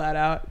taking all that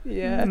out.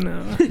 Yeah.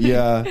 No.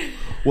 Yeah.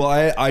 Well,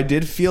 I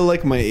did feel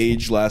like my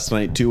age last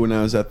night too when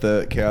I was at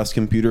the Chaos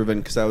Computer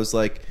event, because I was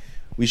like,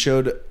 we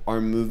showed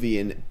our movie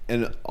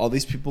and all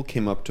these people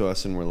came up to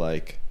us and were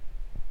like,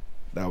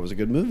 that was a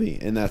good movie,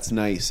 and that's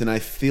nice. And I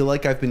feel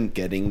like I've been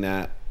getting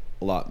that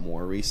a lot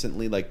more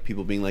recently, like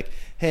people being like,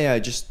 hey, I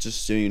just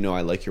so you know,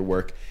 I like your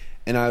work.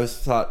 And I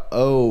thought,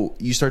 oh,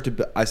 I start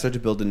to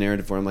build a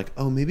narrative where I'm like,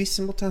 oh, maybe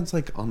Simpletown's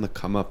like on the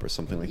come up or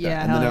something like that.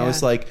 Yeah, And then hell I yeah.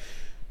 was like,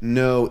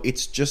 no,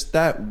 it's just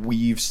that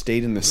we've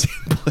stayed in the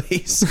same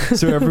place,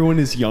 so everyone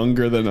is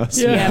younger than us.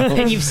 Yeah. now.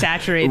 And you've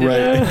saturated Right,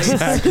 it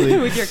exactly.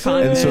 with your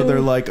content. And so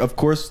they're like, of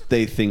course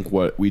they think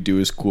what we do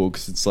is cool,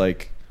 because it's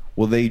like,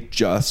 well, they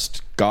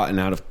just gotten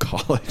out of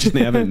college and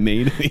they haven't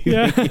made anything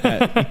Yeah.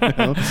 yet.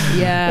 You know?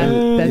 Yeah,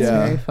 that's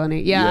Yeah. very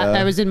funny. Yeah, Yeah.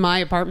 I was in my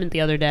apartment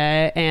the other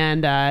day,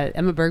 and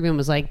Emma Bergman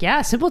was like, "Yeah,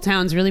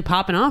 Simpletown's really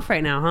popping off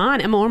right now, huh?"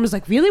 And Emma Orm was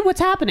like, "Really?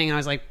 What's happening?" And I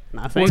was like,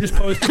 "Nothing." We're just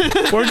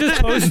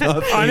posting.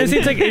 Honestly,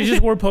 it's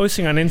just we're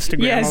posting on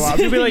Instagram yes, a lot.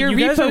 People be like, you're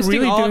you guys are reposting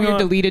really all doing of your all-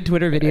 deleted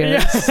Twitter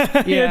videos.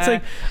 Yeah. It's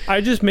like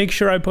I just make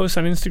sure I post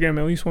on Instagram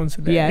at least once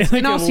a day. Yes, Like,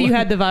 and also you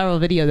had the viral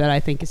video that I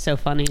think is so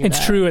funny.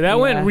 It's true. That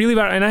went really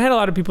viral, and I had a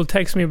lot of people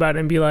text me about it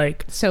and be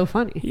like, so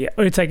funny. "Yeah,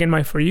 it's like in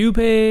my For You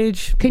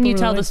page." Can you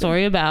People tell really the liked it.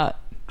 story about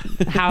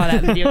how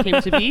that video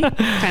came to be?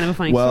 Kind of a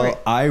funny Well, story.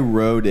 I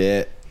wrote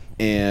it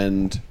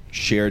and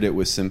shared it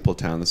with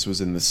Simpletown. This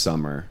was in the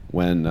summer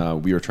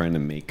when we were trying to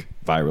make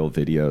viral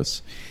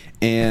videos,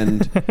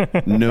 and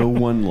no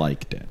one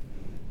liked it.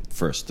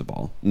 First of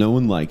all, no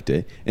one liked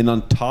it, and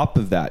on top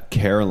of that,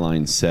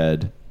 Caroline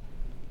said,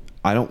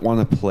 "I don't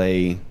want to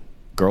play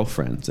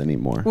girlfriends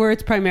anymore." Where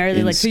it's primarily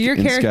in like, so your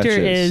in character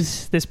sketches.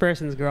 is this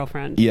person's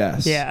girlfriend.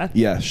 Yes. Yeah.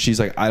 Yes. She's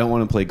like, I don't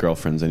want to play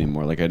girlfriends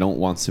anymore. Like, I don't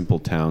want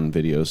Simpletown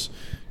videos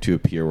to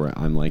appear where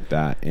I'm like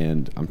that,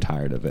 and I'm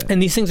tired of it.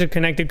 And these things are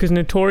connected because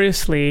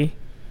notoriously,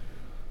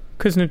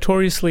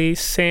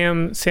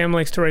 Sam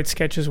likes to write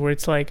sketches where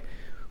it's like,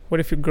 what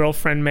if your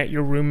girlfriend met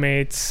your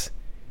roommates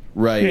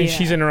Right. and Yeah.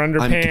 she's in her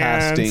underpants? I'm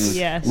casting.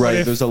 Yes. Right.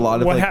 If- There's a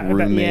lot of what like happened-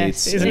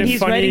 roommates. Isn't and it he's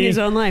funny? writing his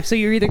own life. So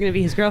you're either going to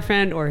be his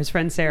girlfriend or his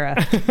friend Sarah.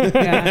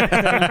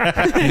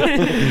 Yeah.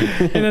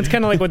 And that's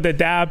kind of like what the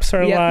daps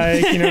are Yep.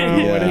 like, you know.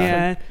 Yeah. What if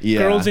Yeah. Yeah.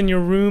 girl's in your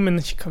room and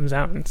then she comes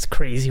out and it's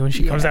crazy when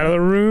she comes Yeah. out of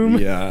the room.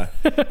 Yeah.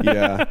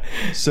 Yeah.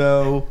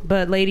 So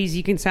But ladies,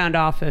 you can sound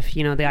off if,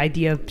 you know, the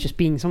idea of just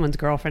being someone's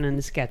girlfriend in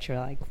the sketch, you're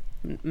like,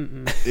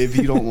 mm-mm. if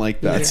you don't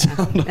like that, Yeah.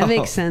 sound That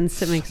makes off.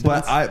 sense. It makes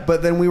sense.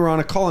 But then we were on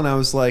a call and I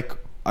was like,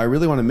 I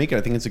really want to make it.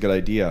 I think it's a good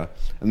idea.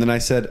 And then I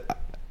said,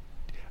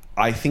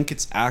 I think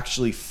it's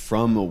actually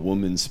from a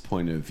woman's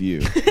point of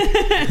view.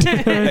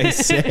 Dare I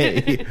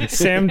say?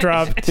 Sam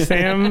dropped.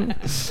 Sam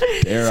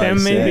Dare I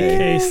Sam made the say?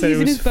 case that He's it in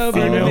was his Bo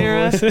Burnham female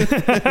era. voices.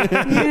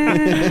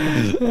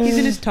 Yeah. He's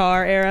in his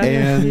Tar era.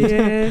 And-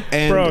 yeah.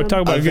 And Bro,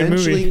 talk about a good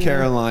eventually, movie.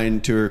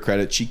 Caroline, to her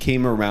credit, she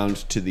came around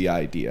to the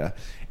idea.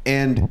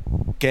 And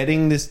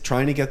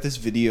trying to get this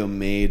video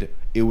made,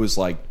 it was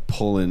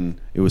pulling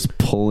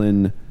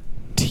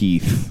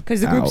teeth.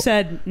 Because the group out.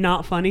 said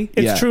not funny.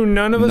 It's Yeah. true.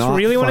 None of us Not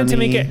really wanted to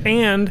make funny. it.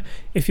 And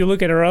if you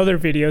look at our other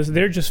videos,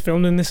 they're just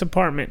filmed in this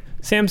apartment.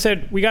 Sam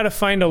said, we got to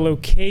find a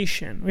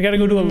location. We got to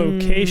go to a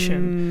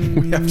location.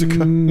 We have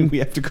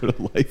to go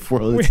to Life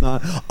World. It's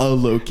not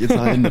it's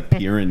not in the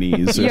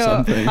Pyrenees or Yo,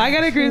 something. I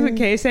gotta agree with what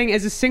Kay's saying.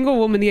 As a single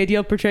woman, the idea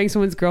of portraying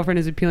someone's girlfriend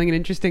is appealing and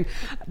interesting.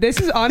 This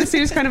is honestly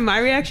just kind of my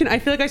reaction. I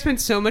feel like I spent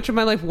so much of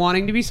my life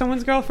wanting to be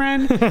someone's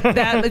girlfriend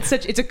that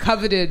it's a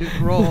coveted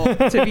role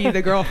to be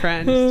the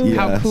girlfriend.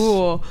 How Yes.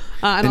 cool!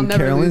 And I'll And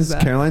never lose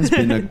that. Caroline's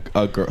been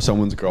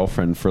someone's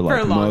girlfriend for For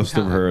a long most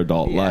of time. her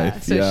adult Yeah,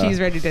 life. So yeah. she's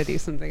ready to do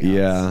something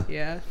Yeah. else.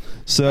 Yeah.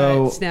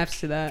 So snaps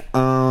to that.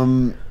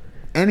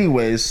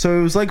 anyways, so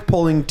it was like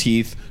pulling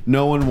teeth.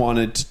 No one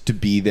wanted to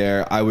be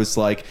there. I was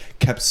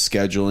kept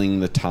scheduling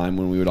the time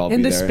when we would all And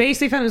be the there. space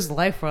they found was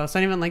Life World. It's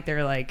not even like they're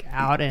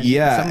out in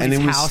Yeah, and somebody's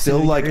it was house still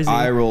in New Jersey.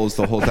 eye rolls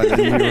the whole time.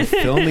 And we were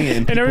filming it,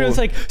 and, And everyone's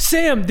like,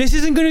 Sam, this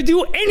isn't going to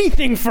do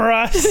anything for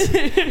us.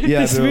 yeah,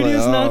 this they were like,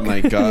 video's oh not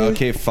my good." god,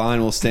 okay, fine,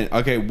 we'll stand.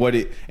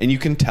 Okay, and you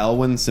can tell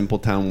when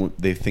Simpletown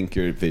they think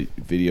your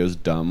video's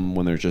dumb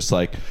when they're just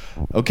like,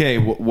 okay,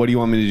 what do you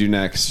want me to do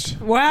next?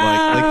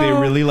 Wow. like they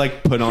really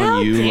put on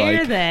How you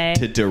dare they?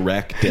 to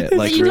direct it.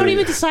 Like you don't really-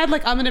 even decide I'm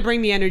going to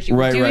bring the energy. We're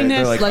right, doing right. this.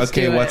 They're like, Let's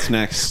okay, do what's it.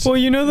 next? Well,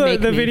 you know the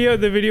Make me.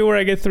 video where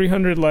I get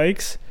 300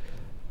 likes?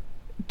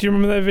 Do you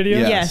remember that video?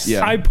 Yes.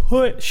 Yeah. I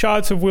put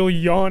shots of Will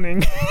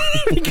yawning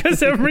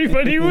because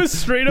everybody was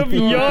straight up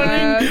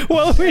yawning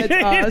while we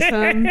That's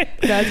awesome.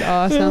 That's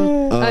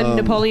awesome. Um,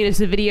 Napoleon is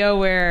the video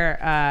where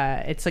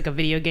it's like a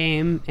video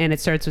game and it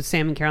starts with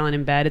Sam and Caroline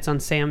in bed. It's on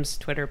Sam's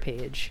Twitter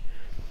page.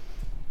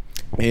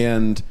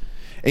 And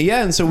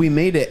so we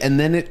made it, and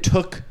then it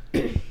took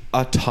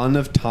a ton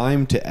of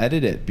time to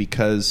edit it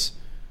because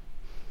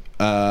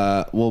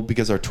our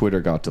Twitter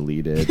got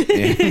deleted,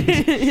 and,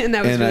 And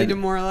that was really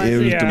demoralizing. It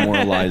was Yeah.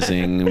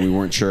 demoralizing, and we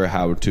weren't sure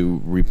how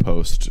to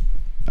repost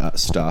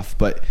stuff.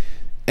 But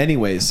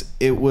anyways,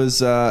 it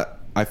was.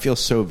 I feel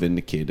so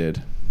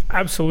vindicated.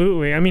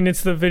 Absolutely. I mean,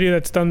 it's the video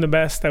that's done the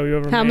best that we've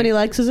ever made. How many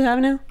likes does it have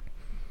now?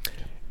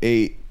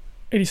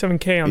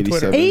 87K on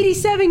Twitter.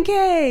 87.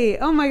 87K.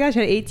 Oh my gosh,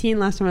 I had 18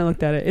 last time I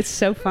looked at it. It's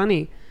so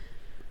funny.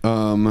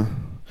 But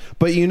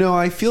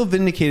I feel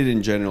vindicated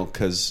in general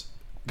because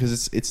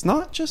it's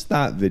not just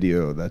that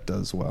video that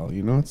does well.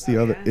 It's the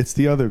other. It's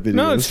the other videos.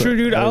 No, it's true,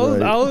 dude.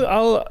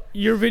 I'll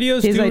your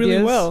videos His do really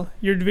ideas. well.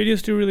 Your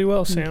videos do really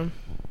well, Sam.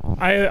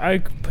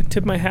 I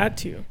tip my hat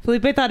to you.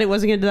 Felipe thought it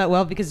wasn't going to do that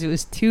well because it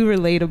was too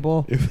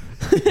relatable.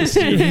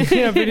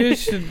 Yeah, videos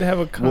should have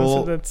a concept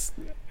Well, that's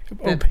That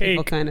people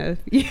opaque. kind of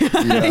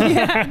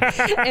yeah.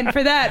 And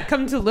for that,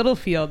 come to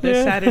Littlefield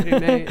this Saturday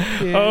night.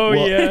 Yeah. Oh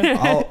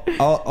yeah.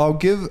 I'll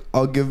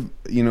give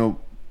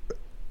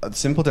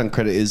Simpleton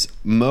credit is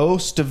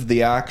most of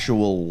the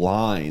actual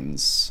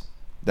lines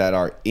that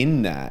are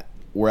in that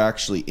were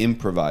actually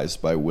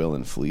improvised by Will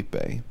and Felipe.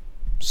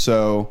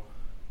 So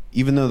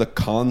even though the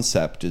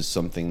concept is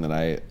something that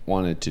I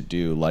wanted to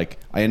do, like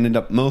I ended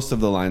up, most of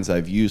the lines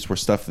I've used were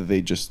stuff that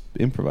they just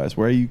improvised.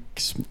 Why are you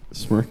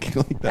smirking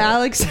like that?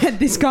 Alex said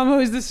this combo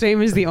is the same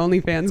as the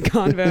OnlyFans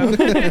convo,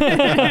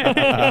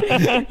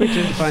 which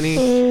is funny.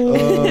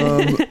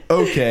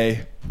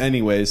 Okay.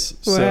 Anyways,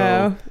 Wow.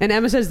 so And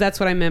Emma says that's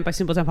what I meant by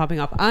Simpleton popping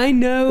up. I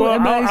know. Well,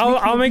 Emma is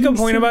I'll make a becoming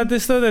point so- about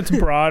this though that's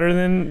broader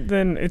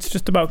than it's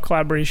just about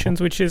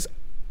collaborations, which is,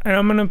 and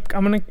I'm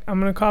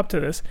gonna cop to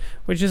this,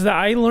 which is that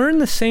I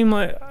learned the same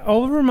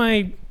all over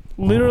my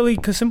literally,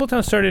 because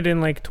Simpletown started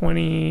in like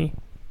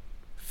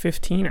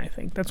 2015, I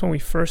think. That's when we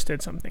first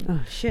did something.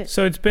 Oh shit!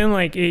 So it's been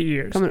like 8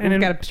 years. Come on, and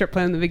we've then- got to start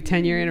planning the big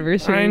 10-year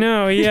anniversary. I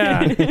know,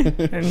 yeah.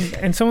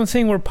 and someone's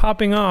saying we're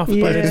popping off,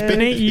 but it's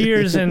been 8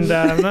 years and it's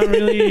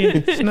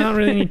not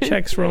really any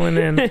checks rolling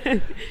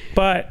in.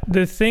 But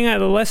the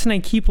lesson I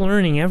keep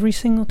learning every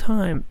single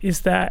time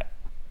is that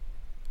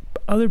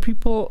other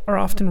people are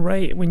often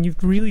right when you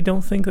really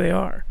don't think they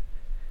are.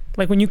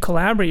 Like when you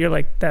collaborate, you're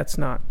like,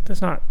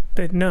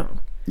 no.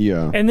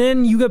 yeah. And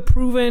then you get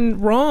proven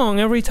wrong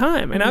every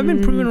time. And I've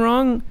been proven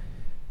wrong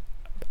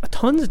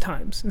tons of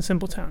times in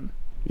Simpletown.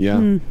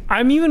 Yeah.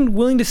 I'm even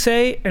willing to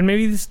say, and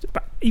maybe this,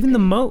 even the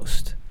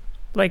most,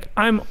 like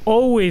I'm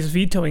always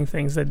vetoing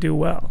things that do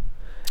well.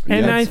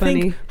 And Yeah. I That's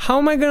think, funny.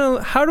 how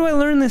do I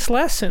learn this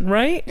lesson,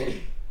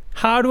 right?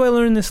 How do I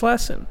learn this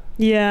lesson?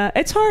 Yeah,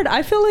 it's hard.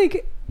 I feel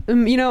like,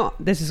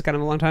 this is kind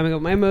of a long time ago.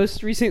 My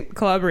most recent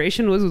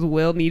collaboration was with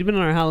Will Needman on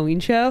our Halloween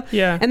show.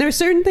 Yeah. And there are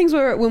certain things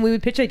where when we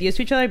would pitch ideas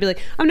to each other, I'd be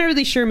like, I'm not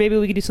really sure. Maybe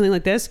we could do something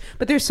like this.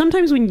 But there's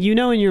sometimes when you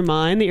know in your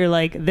mind that you're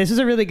like, this is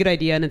a really good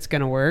idea and it's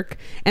going to work.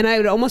 And I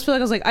would almost feel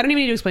like I was like, I don't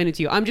even need to explain it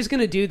to you. I'm just going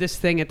to do this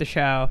thing at the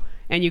show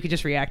and you could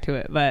just react to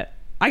it. But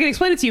I can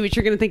explain it to you, but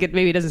you're going to think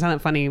maybe it doesn't sound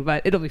that funny,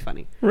 but it'll be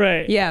funny.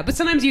 Right. Yeah, but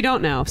sometimes you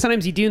don't know.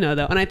 Sometimes you do know,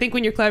 though. And I think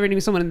when you're collaborating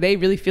with someone and they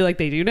really feel like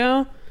they do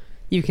know,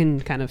 you can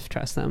kind of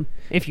trust them,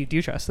 if you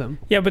do trust them.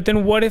 Yeah, but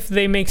then what if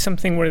they make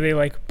something where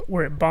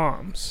it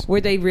bombs?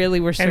 Where they really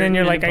were certain. And then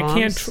you're like, it I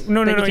can't. bombs,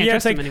 No. then you can't Yeah, trust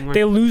it's like them anymore.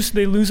 they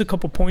lose a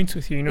couple points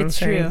with you. You know It's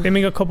what I'm saying? true. They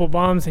make a couple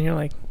bombs, and you're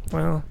like,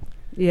 well,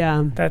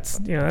 Yeah. that's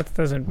that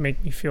doesn't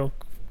make me feel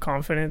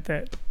confident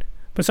that.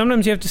 But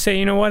sometimes you have to say,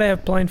 you know what? I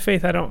have blind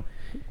faith. I don't.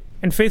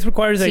 And faith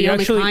requires It's that the you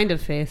only actually. kind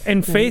of faith.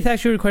 And faith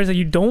actually requires that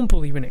you don't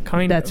believe in it.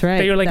 That's right.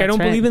 That you're like, I That's don't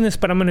right. believe in this,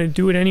 but I'm going to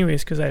do it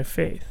anyways because I have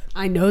faith.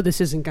 I know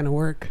this isn't going to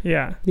work.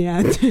 Yeah.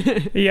 Yeah.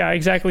 Yeah.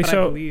 Exactly. But I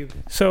So. believe.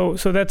 So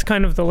that's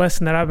kind of the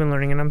lesson that I've been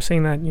learning, and I'm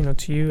saying that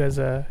to you as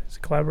a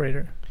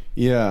collaborator.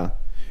 Yeah.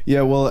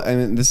 Yeah, well,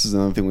 and this is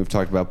another thing we've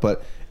talked about,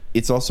 but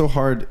it's also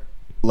hard,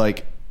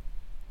 like,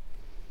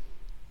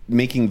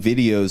 making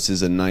videos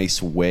is a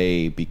nice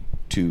way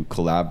to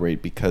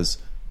collaborate because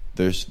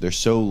they're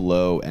so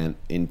low and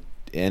in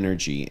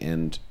energy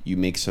and you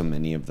make so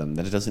many of them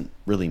that it doesn't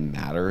really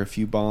matter if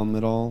you bomb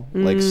at all.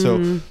 Like,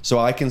 so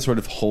I can sort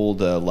of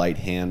hold a light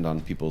hand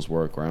on people's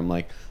work where I'm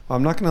like,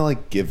 I'm not gonna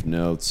like give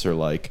notes or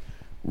like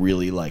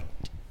really like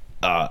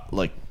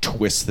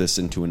twist this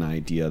into an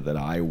idea that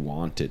I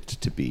want it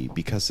to be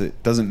because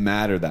it doesn't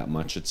matter that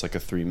much. It's like a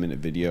 3-minute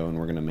video and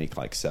we're going to make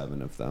like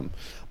 7 of them.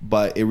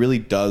 But it really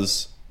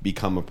does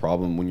become a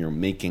problem when you're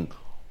making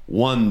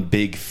one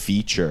big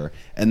feature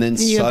and then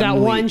You've suddenly, got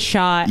one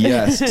shot.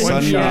 Yes,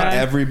 suddenly shot.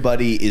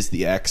 everybody is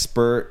the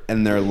expert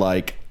and they're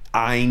like,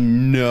 I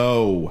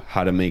know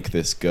how to make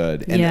this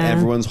good. And Yeah.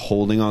 everyone's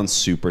holding on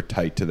super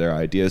tight to their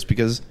ideas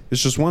because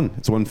it's just one.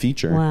 It's one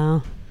feature.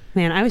 Wow.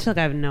 Man, I always feel like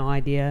I have no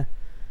idea.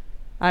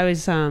 I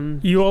was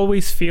You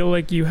always feel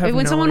like you have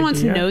when no someone wants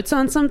idea. notes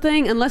on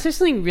something, unless there's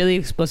something really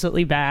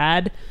explicitly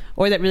bad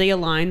or that really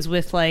aligns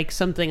with like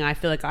something I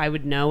feel like I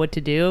would know what to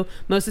do,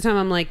 most of the time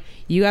I'm like,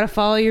 you got to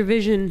follow your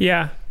vision.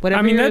 Yeah.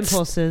 Whatever your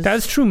impulse is.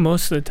 That's true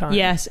most of the time.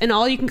 Yes, and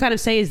all you can kind of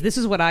say is this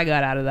is what I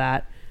got out of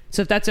that.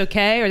 So if that's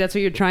okay or that's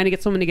what you're trying to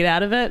get someone to get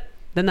out of it,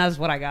 then that's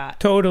what I got.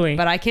 Totally.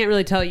 But I can't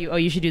really tell you, oh,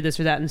 you should do this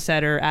or that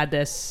instead or add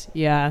this.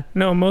 Yeah.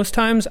 No, most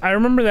times I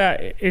remember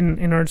that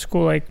in art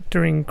school, like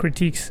during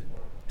critiques,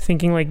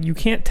 thinking like you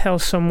can't tell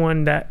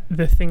someone that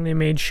the thing they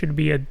made should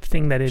be a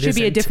thing that it Should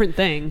be a isn't. different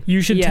thing.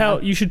 You should Yeah.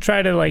 you should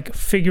try to like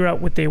figure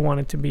out what they want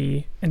it to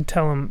be and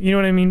tell them, you know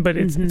what I mean? But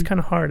it's kind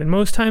of hard. And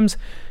most times,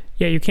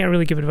 yeah, you can't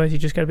really give advice. You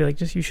just got to be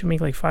like, you should make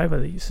like 5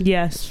 of these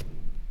Yes.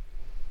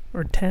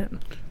 or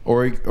 10.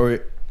 Or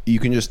you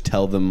can just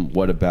tell them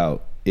what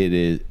about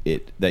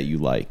it that you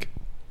like.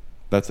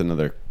 That's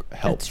another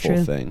helpful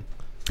true. thing.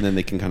 And then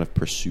they can kind of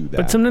pursue that.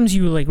 But sometimes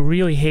you like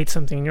really hate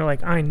something and you're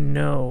like, I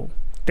know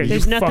that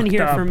There's you nothing fucked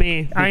here up. for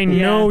me. I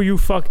know you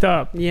fucked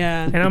up.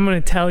 Yeah. And I'm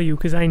going to tell you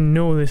because I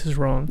know this is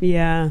wrong.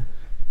 Yeah.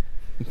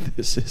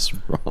 this is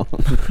wrong.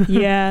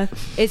 Yeah.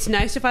 It's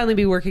nice to finally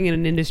be working in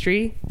an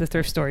industry, the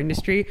thrift store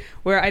industry,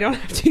 where I don't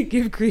have to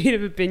give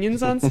creative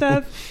opinions on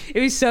stuff. It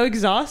was so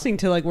exhausting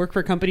to like work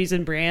for companies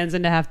and brands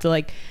and to have to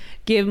like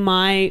give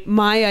my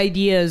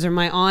ideas or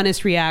my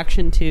honest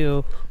reaction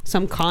to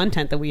some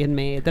content that we had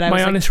made. That I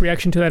was honest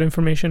reaction to that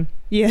information.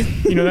 Yeah.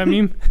 You know that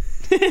meme?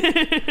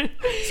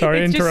 Sorry,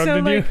 I it's just interrupted so,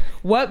 you. like,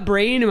 what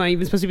brain am I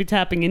even supposed to be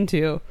tapping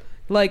into?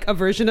 Like a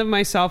version of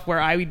myself where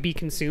I would be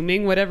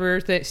consuming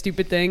whatever that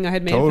stupid thing I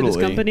had made for this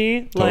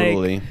company.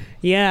 Totally. Like,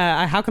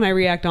 yeah. How can I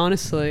react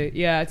honestly?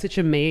 Yeah, it's such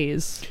a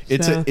maze.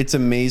 It's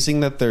amazing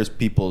that there's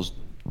people's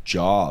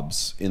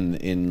jobs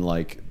in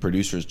like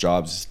producers'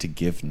 jobs is to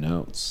give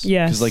notes.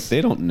 Yes. Because like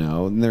they don't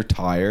know and they're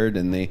tired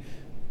and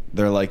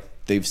they're like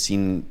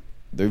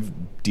they're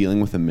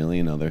dealing with a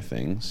million other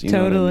things. You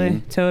know what I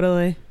mean?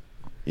 Totally.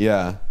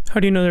 Yeah. How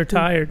do you know they're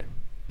tired?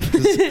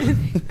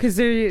 Because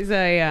there's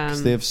a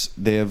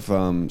they have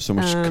so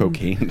much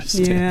cocaine to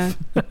sniff.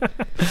 Yeah.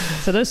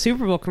 So those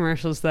Super Bowl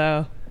commercials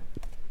though,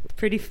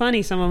 pretty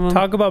funny, some of them.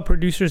 Talk about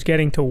producers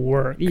getting to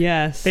work.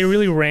 Yes. They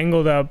really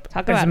wrangled up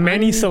as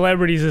many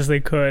celebrities as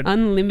they could.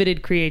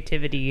 Unlimited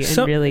creativity and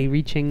really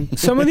reaching.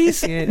 Some of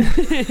these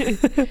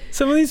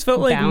felt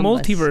like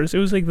Boundless. multiverse. It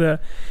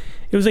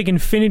was like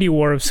Infinity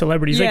War of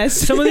celebrities. Yes.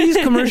 Like some of these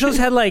commercials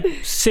had like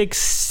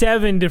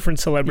 6-7 different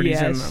celebrities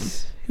in them.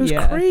 It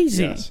was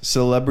crazy. Yes.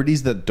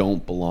 Celebrities that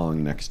don't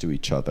belong next to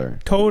each other.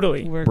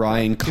 Totally. We're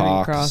Brian doing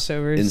Cox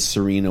crossovers. and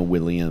Serena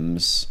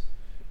Williams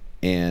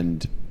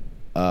and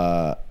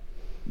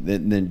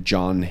then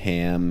John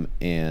Hamm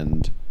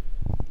and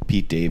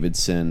Pete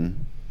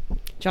Davidson.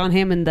 John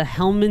Hamm and the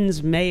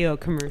Hellman's Mayo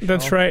commercial.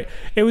 That's right.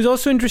 It was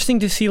also interesting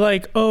to see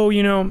like,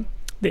 the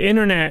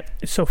internet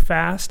is so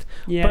fast.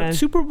 Yeah. But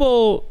Super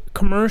Bowl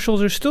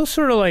commercials are still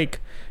sort of like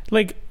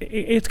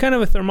it's kind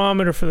of a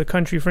thermometer for the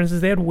country. For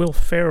instance, they had Will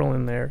Ferrell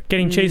in there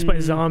getting chased by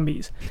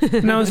zombies.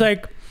 And I was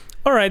like,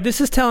 all right,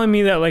 this is telling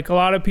me that like a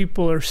lot of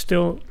people are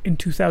still in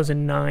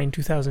 2009,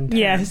 2010.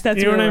 Yes, that's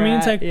you know what I mean?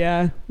 It's like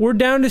yeah. We're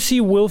down to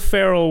see Will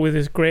Ferrell with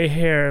his gray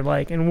hair,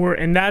 like,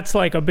 and that's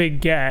like a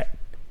big get.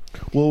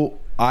 Well,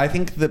 I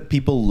think that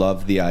people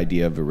love the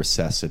idea of a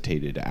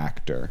resuscitated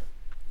actor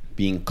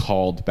being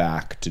called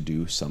back to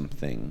do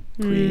something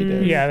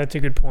creative. Yeah, that's a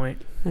good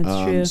point.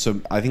 That's true.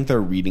 So I think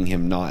they're reading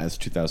him not as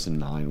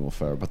 2009 Will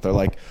Ferrell, but they're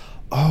like,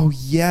 oh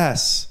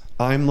yes,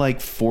 I'm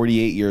like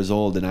 48 years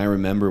old and I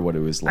remember what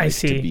it was like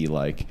to be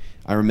like.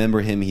 I remember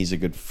him. He's a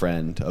good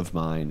friend of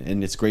mine,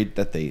 and it's great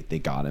that they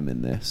got him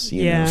in this.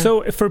 You know?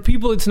 So for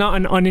people, it's not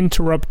an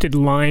uninterrupted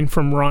line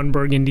from Ron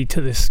Burgundy to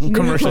this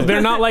commercial.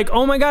 They're not like,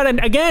 oh my god, and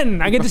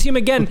again, I get to see him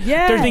again.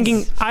 Yes. They're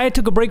thinking, I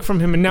took a break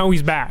from him, and now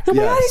he's back. Oh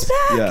my god, he's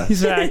back! Yes.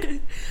 He's back.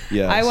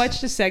 Yes. I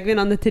watched a segment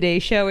on the Today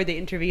Show where they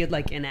interviewed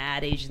like an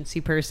ad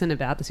agency person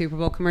about the Super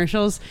Bowl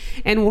commercials,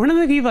 and one of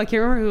the people, I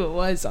can't remember who it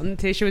was on the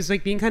Today Show, was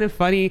like being kind of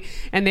funny,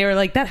 and they were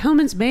like, that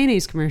Hellman's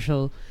mayonnaise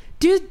commercial,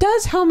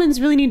 does Hellman's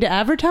really need to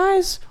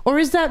advertise, or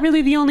is that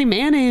really the only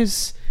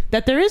mayonnaise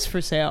that there is for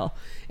sale?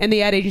 And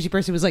the ad agency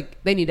person was like,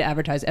 they need to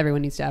advertise.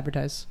 Everyone needs to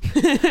advertise.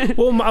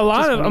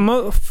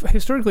 Well,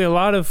 historically, a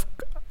lot of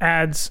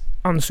ads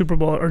on the Super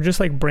Bowl are just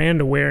like brand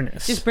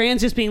awareness. Just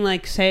brands just being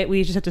like,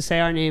 we just have to say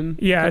our name.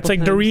 Yeah, it's like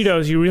times.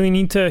 Doritos. You really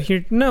need to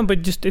hear. No,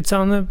 but just it's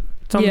on the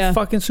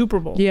fucking Super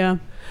Bowl. Yeah.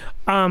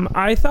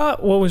 I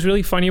thought what was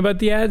really funny about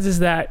the ads is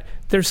that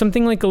there's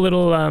something like a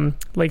little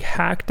like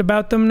hacked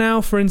about them now.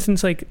 For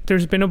instance, like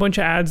there's been a bunch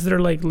of ads that are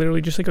like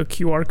literally just like a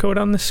QR code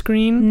on the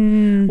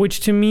screen,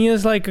 which to me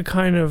is like a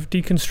kind of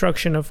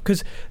deconstruction of,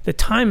 because the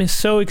time is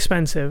so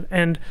expensive,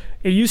 and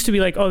it used to be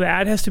like, oh, the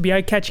ad has to be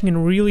eye-catching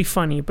and really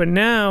funny, but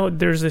now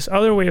there's this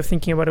other way of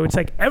thinking about it. It's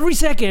like every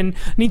second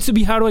needs to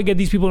be, how do I get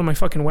these people to my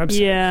fucking website?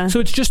 Yeah. So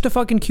it's just a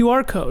fucking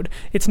QR code.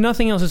 It's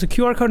nothing else. It's a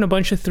QR code and a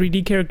bunch of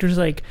 3D characters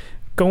like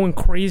going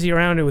crazy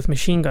around it with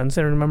machine guns.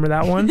 I remember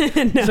that one. No.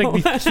 It's like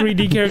these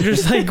 3D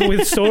characters like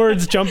with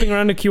swords jumping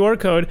around a QR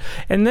code.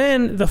 And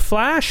then the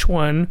Flash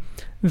one,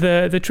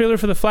 the trailer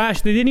for the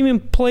Flash, they didn't even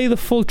play the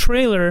full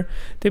trailer.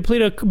 They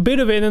played a bit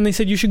of it, and then they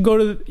said you should go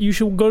to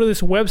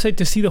this website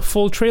to see the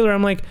full trailer.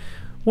 I'm like,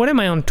 what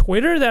am I on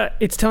Twitter that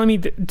it's telling me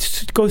to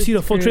go see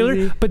the full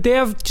trailer? But they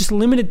have just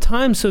limited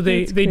time, so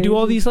they do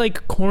all these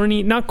like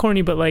not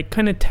corny, but like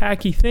kind of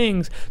tacky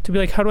things to be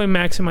like, how do I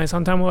maximize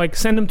on time? Well, like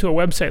send them to a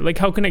website. Like,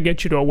 how can I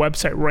get you to a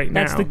website right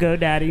now? That's the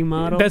GoDaddy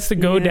model. That's the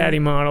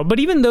GoDaddy model. But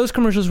even those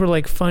commercials were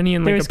like funny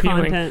and like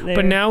appealing.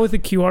 But now with the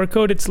QR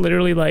code, it's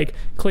literally like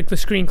click the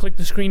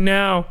screen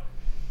now.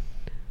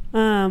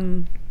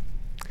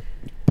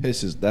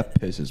 That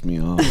pisses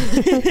me off.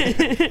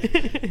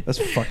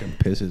 That fucking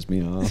pisses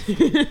me off.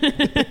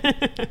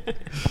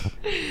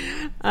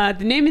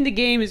 The name of the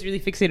game is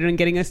really fixated on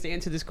getting us to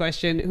answer this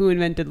question: who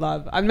invented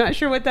love? I'm not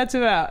sure what that's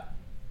about,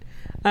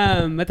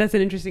 but that's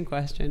an interesting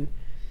question.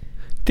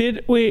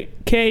 Did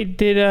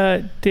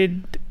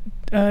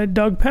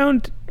Dog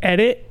Pound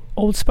edit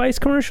Old Spice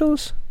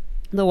commercials?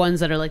 The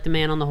ones that are like the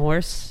man on the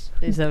horse.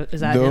 Is that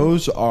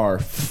those him? Are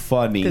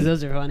funny. Because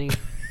those are funny.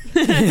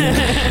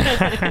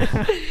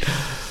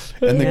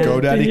 And the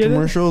GoDaddy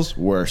commercials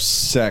were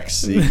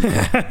sexy.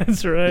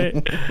 That's right.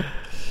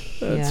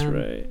 That's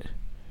right.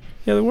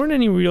 Yeah, there weren't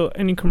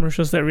any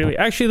commercials that really.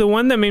 Actually, the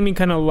one that made me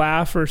kind of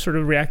laugh or sort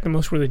of react the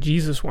most were the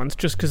Jesus ones,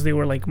 just because they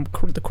were like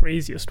the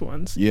craziest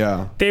ones.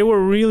 Yeah. They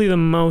were really the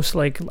most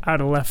like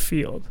out of left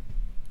field.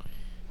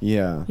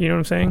 Yeah. You know what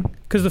I'm saying?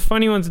 Because the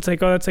funny ones, it's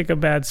like, oh, that's like a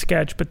bad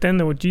sketch. But then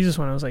the Jesus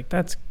one, I was like,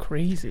 that's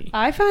crazy.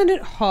 I found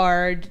it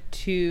hard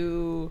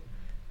to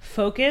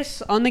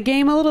focus on the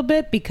game a little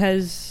bit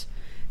because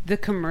the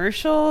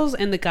commercials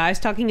and the guys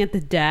talking at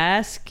the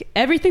desk,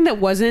 everything that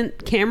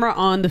wasn't camera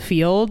on the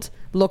field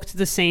looked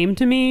the same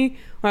to me,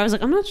 where I was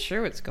like, I'm not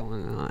sure what's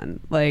going on.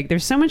 Like,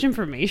 there's so much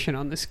information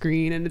on the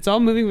screen and it's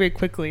all moving very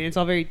quickly and it's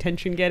all very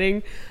tension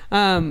getting.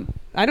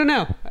 I don't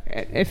know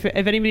if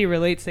anybody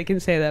relates, they can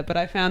say that, but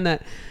I found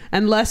that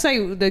unless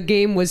the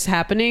game was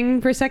happening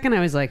for a second, I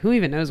was like, who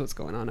even knows what's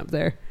going on up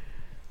there?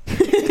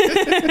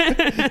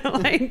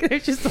 Like,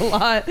 there's just a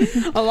lot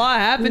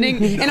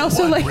happening. And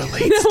also, like, no one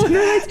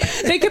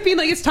relates. They kept being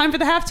like, it's time for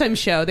the halftime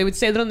show. They would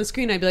say that on the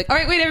screen. I'd be like, all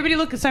right, wait, everybody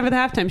look, it's time for the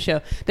halftime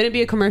show. Then it'd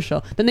be a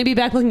commercial. Then they'd be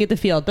back looking at the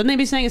field. Then they'd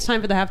be saying it's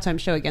time for the halftime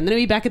show again. Then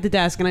it'd be back at the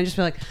desk, and I'd just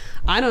be like,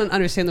 I don't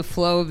understand the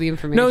flow of the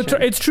information. No,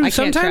 it's true. I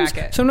can't track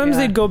it. Sometimes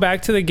they'd go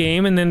back to the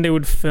game and then they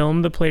would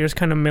film the players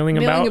kind of milling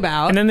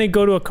about. And then they'd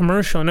go to a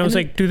commercial. And I was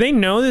like, do they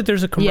know that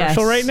there's a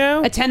commercial right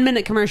now? A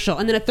 10-minute commercial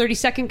and then a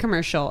 30-second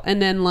commercial.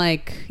 And then,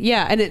 like,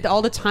 yeah, and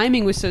all the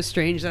timing was so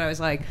strange that I was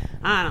like,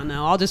 I don't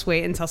know, I'll just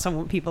wait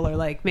until people are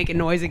like making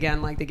noise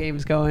again, like the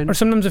game's going. Or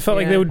sometimes it felt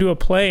like they would do a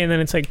play and then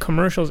it's like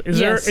commercials.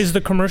 Is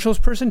the commercials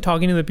person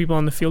talking to the people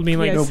on the field being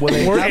like,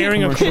 we're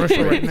airing a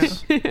commercial right now?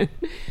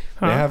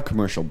 They have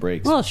commercial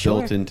breaks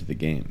built into the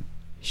game.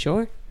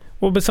 Sure.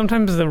 Well, but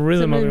sometimes the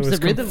rhythm of it was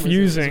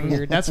confusing. Was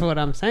weird. That's what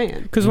I'm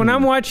saying. Because when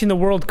I'm watching the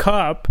World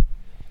Cup,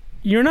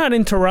 you're not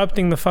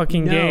interrupting the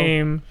fucking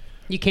game.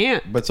 You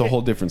can't. But it's a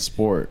whole different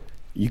sport.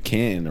 You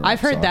can. I've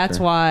heard that's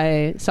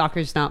why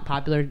soccer's not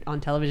popular on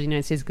television in the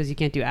United States, because you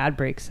can't do ad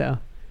breaks. So,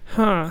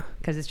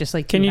 because it's just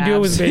like. Can you do it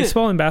with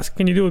baseball and basketball?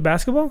 Can you do it with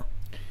basketball?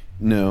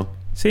 No.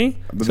 See,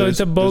 but so it's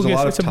a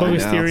bogus. It's a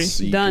bogus theory.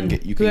 So Done.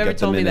 You can Whoever get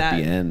told them me in that. at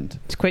the end.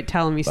 Just quit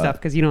telling me stuff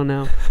because you don't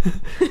know.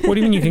 What do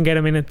you mean you can get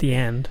them in at the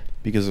end?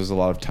 Because there's a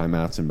lot of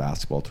timeouts in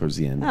basketball towards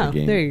the end of the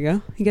game. There you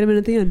go. You get them in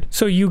at the end.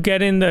 So you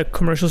get in the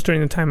commercials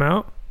during the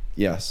timeout?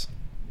 Yes.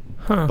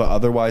 But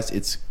otherwise,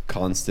 it's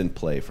constant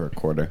play for a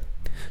quarter.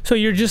 So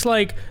you're just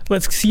like,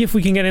 let's see if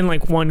we can get in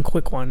like one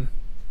quick one.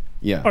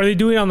 Yeah. Or they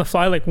do it on the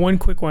fly, like one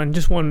quick one,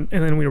 just one,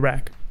 and then we're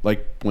back.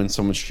 Like when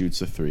someone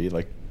shoots a three,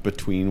 like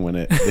between when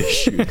they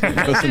shoot and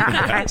it goes in the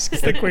basket.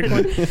 It's the quick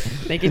one.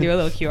 They can do a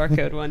little QR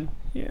code one.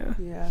 Yeah.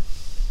 Yeah.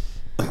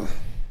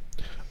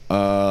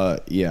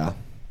 Yeah.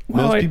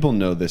 Well, Most people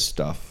know this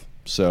stuff,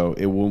 so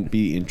it won't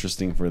be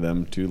interesting for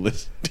them to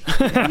listen.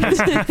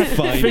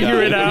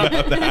 Figure it out.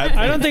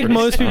 I don't think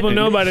most people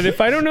know about it.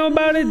 If I don't know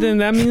about it, then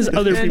that means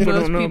other people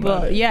don't know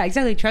about it. Yeah,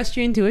 exactly. Trust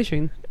your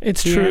intuition.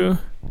 It's true.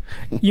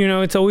 You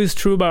know, it's always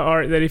true about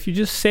art that if you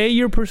just say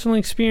your personal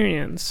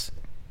experience,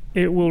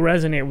 it will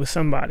resonate with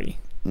somebody.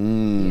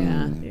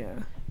 Yeah.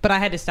 But I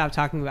had to stop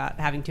talking about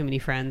having too many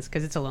friends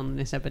because it's a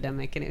loneliness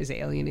epidemic and it was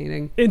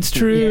alienating. It's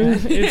true.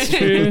 It's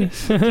true.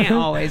 Can't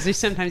always. There's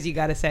sometimes you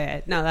got to say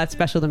it. No, that's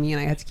special to me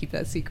and I have to keep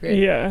that secret.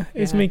 Yeah.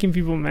 It's making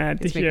people mad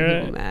to hear it.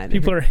 People mad.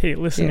 People are hate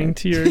listening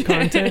to your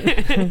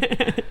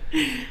content.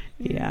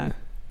 Yeah.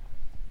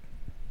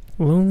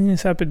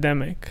 Loneliness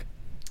epidemic.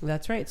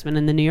 That's right. It's been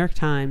in the New York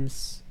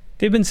Times.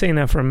 They've been saying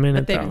that for a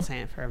minute, They've been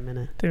saying it for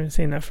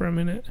a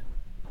minute.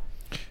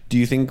 Do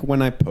you think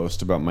when I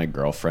post about my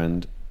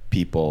girlfriend,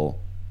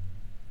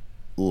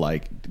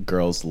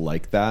 girls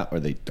like that or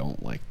they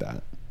don't like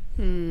that?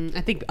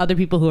 I think other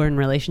people who are in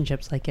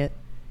relationships like it.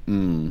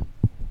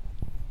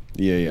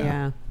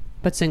 Yeah.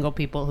 But single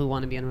people who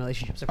want to be in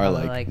relationships are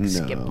probably like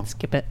no.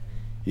 skip it.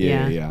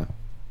 Yeah.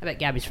 I bet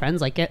Gabby's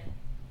friends like it.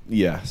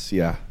 Yes,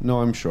 yeah.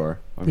 No, I'm sure.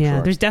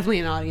 There's definitely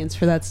an audience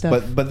for that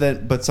stuff.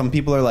 But some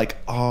people are like,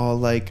 oh,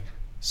 like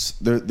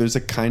there's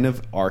a kind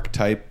of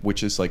archetype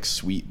which is like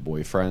sweet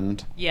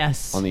boyfriend.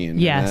 Yes. On the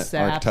internet. Yes,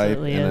 there archetype,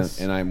 absolutely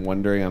is. And I'm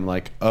wondering, I'm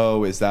like,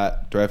 oh, do I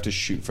have to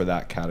shoot for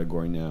that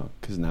category now?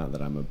 Because now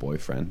that I'm a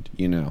boyfriend,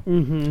 you know.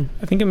 Mm-hmm.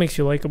 I think it makes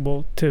you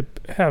likable to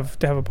have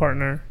a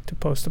partner to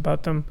post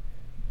about them.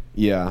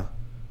 Yeah.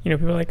 You know,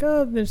 people are like,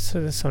 oh, they're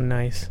so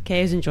nice.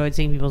 Kay has enjoyed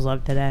seeing people's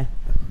love today.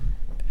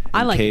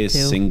 I like Kay it too.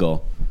 is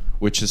single,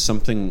 which is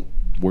something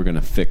we're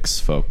gonna fix,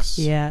 folks.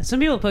 Yeah, some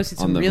people posted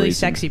some really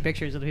sexy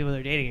pictures of the people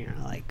they're dating, and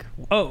are like,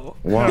 "Whoa,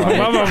 wow,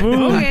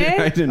 okay,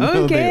 I didn't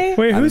know okay."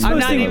 Wait, who's I'm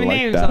not posting naming like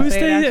names. that? I'll Who's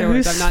say it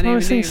afterwards. I'm not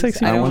naming names.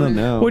 Sexy? I want to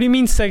know. What do you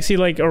mean sexy?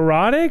 Like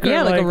erotic?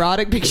 Yeah, or like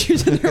erotic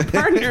pictures of their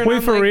partner.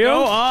 Wait, for real?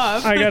 Go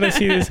off. I gotta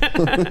see this.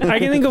 I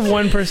can think of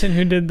one person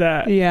who did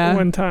that. Yeah.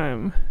 One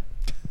time.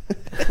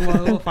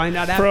 Well, we'll find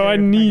out after. Bro, I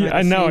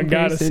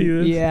gotta see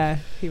this. Yeah,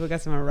 people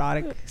got some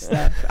erotic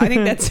stuff. I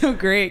think that's so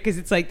great because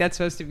it's like that's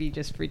supposed to be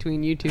just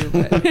between you two,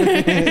 but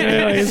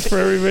Yeah, like it's for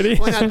everybody.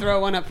 why not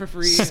throw one up for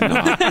free?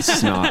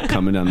 Snot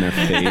coming down their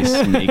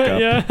face, makeup,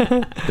 Yeah.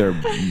 their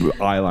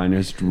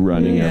eyeliners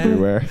running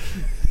everywhere.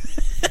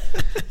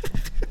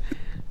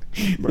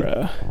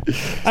 Bruh.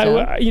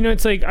 So?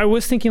 It's like I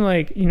was thinking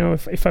like,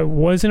 if I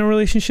was in a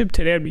relationship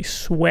today, I'd be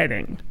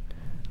sweating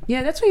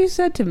Yeah, that's what you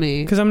said to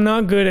me. because I'm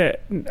not good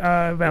at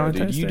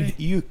Valentine's Day.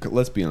 You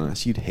let's be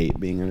honest, you'd hate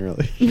being in a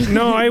relationship.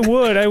 No, I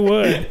would.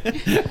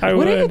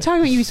 What are you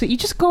talking about? You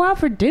just go out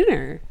for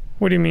dinner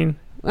What do you mean?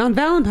 on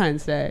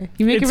Valentine's Day.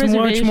 You make It's a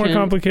reservation. much more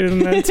complicated than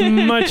that. It's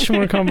much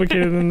more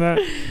complicated than that.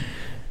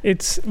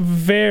 It's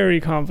very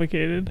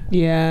complicated.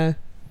 Yeah,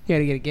 you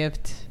gotta get a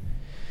gift.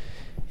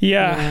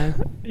 Yeah.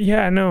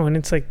 No, and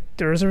it's like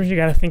the reservation. You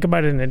got to think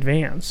about it in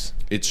advance.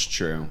 It's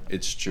true.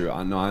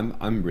 No,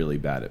 I'm really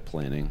bad at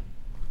planning.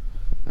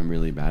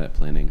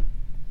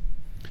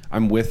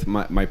 I'm with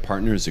my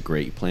partner is a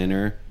great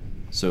planner,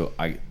 so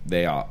I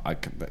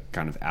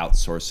kind of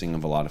outsourcing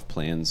of a lot of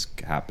plans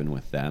happen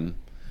with them.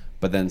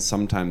 But then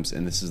sometimes,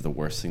 and this is the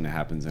worst thing that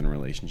happens in a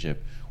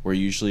relationship, where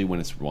usually when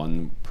it's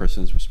one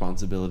person's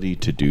responsibility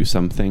to do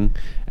something,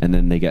 and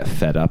then they get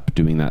fed up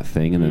doing that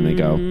thing, and then they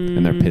go,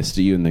 and they're pissed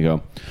at you, and they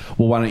go,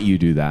 well, why don't you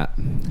do that?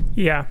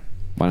 Yeah.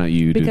 Why don't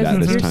you do that Because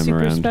this you're time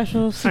super around?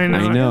 special. I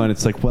know. And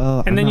it's like,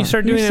 well, And then you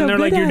start doing You're it, so and they're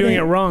like, good you're at doing it.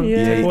 it wrong. Yeah.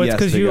 It's like, well, it's Yes,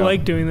 because they you go.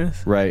 like doing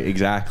this. Right,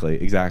 exactly.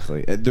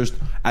 There's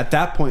at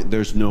that point,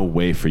 there's no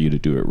way for you to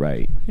do it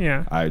right.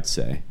 Yeah. I'd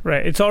say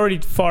Right. It's already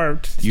too far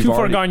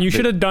already- gone. You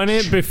should have done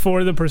it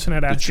before the person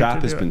had the asked you trap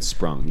to has do been it.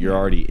 sprung. You're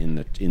already in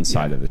the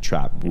inside of the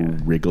trap,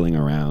 wriggling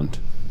around.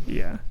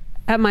 Yeah.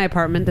 At my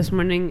apartment this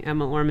morning,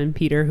 Emma, Orm, and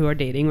Peter, who are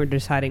dating, were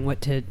deciding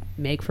what to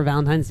make for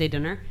Valentine's Day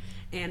dinner.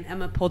 And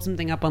Emma pulled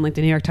something up on like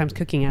the New York Times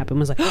cooking app and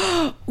was like,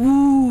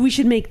 ooh, we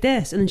should make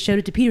this. And then showed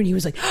it to Peter and he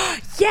was like,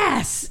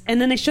 yes. And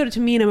then they showed it to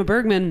me and Emma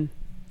Bergman.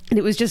 And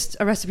it was just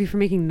a recipe for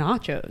making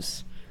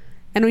nachos.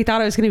 And we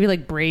thought it was going to be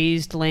like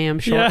braised lamb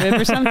short rib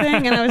or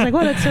something. And I was like,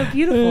 well, that's so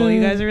beautiful.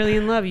 You guys are really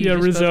in love. You Yeah,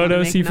 just both wanna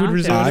risotto, make seafood nachos.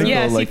 risotto. I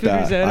Yeah, go like seafood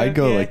that. risotto. I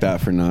go Yeah. like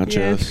that for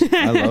nachos. Yeah.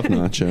 I love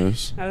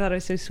nachos. I thought it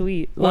was so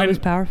sweet. Love When- is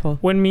powerful.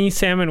 When me,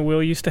 Sam, and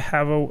Will used to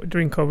have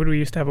during COVID, we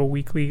used to have a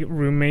weekly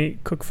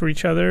roommate cook for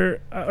each other.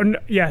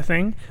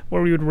 Thing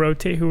where we would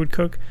rotate who would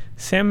cook.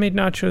 Sam made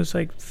nachos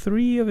like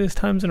 3 of his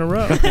times in a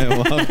row. I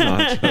love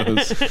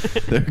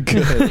nachos. They're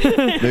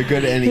good. They're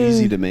good and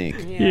easy to make.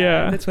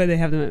 Yeah. That's why they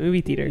have them at movie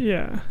theater.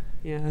 Yeah.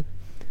 Yeah.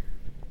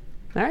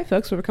 All right,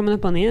 folks. We're coming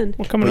up on the end.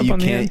 We're coming But up you on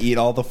the can't end. eat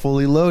all the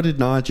fully loaded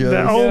nachos.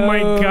 Oh my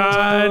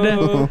god.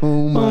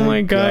 Oh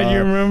my God, you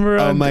remember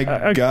Oh on- my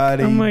god,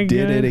 he oh my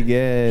did God. it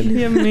again.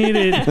 He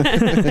admitted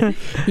it.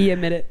 He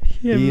admit it.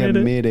 He He admitted it.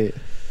 admitted it.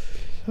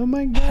 Oh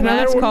my god.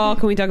 Last word- call.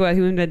 Can we talk about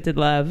who invented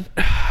love?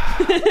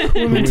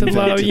 Women to invented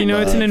love. It's an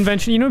love?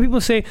 invention.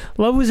 People say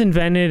love was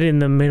invented in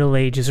the Middle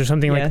Ages or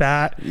something like Yes.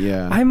 that.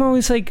 Yeah. I'm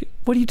always like,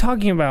 what are you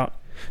talking about?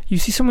 You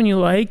see someone you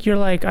like, you're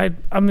like,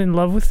 I'm in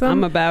love with them.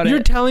 I'm about You're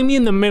it. telling me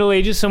in the Middle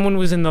Ages someone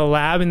was in the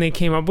lab and they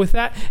came up with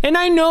that? And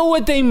I know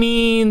what they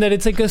mean, that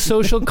it's like a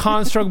social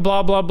construct,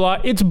 blah, blah, blah.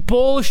 It's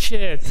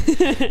bullshit.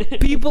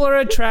 People are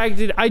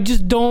attracted. I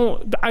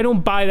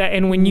don't buy that.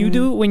 And when you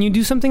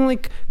do something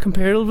like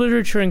comparative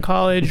literature in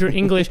college or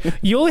English,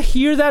 you'll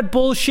hear that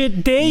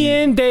bullshit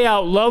day in, day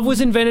out. Love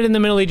was invented in the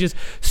Middle Ages.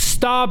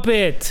 Stop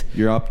it.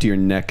 You're up to your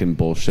neck in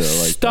bullshit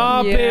like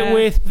Stop Yeah. it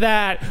with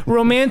that.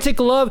 Romantic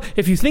love,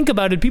 if you think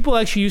about it, people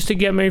actually used to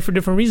get married for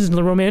different reasons.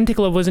 The romantic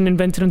love wasn't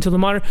invented until the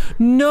modern.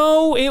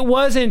 No, it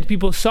wasn't.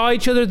 People saw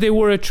each other, they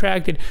were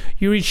attracted.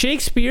 You read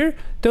Shakespeare,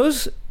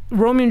 those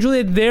Romeo and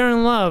Juliet, they're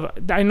in love.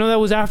 I know that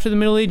was after the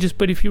Middle Ages,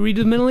 but if you read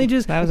the Middle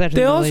Ages, That was after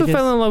they the Middle also Ages.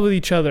 fell in love with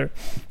each other.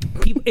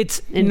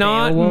 It's And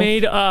not Beowulf.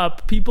 made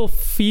up. People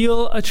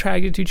feel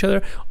attracted to each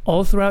other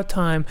all throughout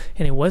time,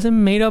 and it wasn't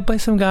made up by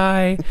some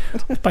guy,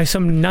 by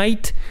some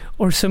knight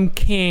or some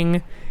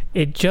king.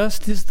 It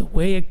just is the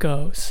way it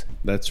goes.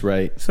 That's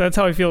right. So that's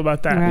how I feel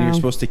about that. Right. And you're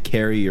supposed to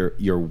carry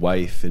your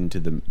wife into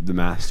the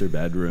master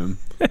bedroom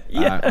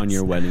Yes. on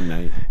your wedding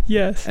night.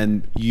 Yes.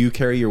 And you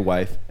carry your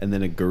wife, and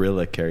then a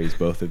gorilla carries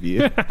both of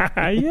you.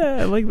 Yeah,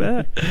 I like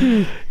that.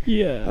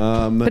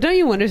 Yeah. But don't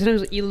you wonder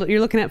sometimes you're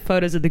looking at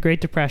photos of the Great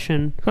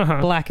Depression,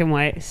 Uh-huh. black and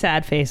white,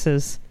 sad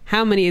faces.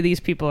 How many of these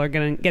people are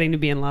getting to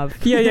be in love?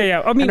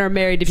 Yeah. I mean, and are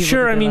married to people.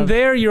 sure. that I they mean, love?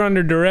 there you're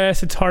under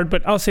duress. It's hard,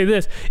 but I'll say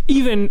this: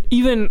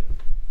 even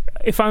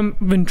if I'm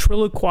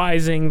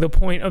ventriloquizing the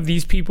point of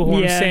these people who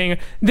I'm Yeah. saying,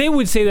 they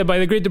would say that by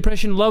the Great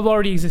Depression, love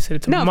already existed.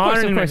 It's a No, of modern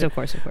course.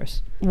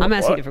 invention. I'm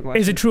asking different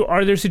questions. Is it true?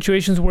 Are there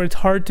situations where it's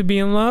hard to be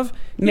in love?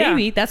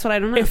 Maybe Yeah. that's what I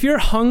don't know. If you're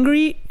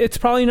hungry, it's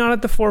probably not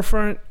at the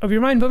forefront of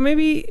your mind, but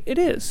maybe it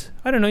is.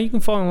 I don't know. You can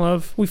fall in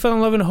love. We fell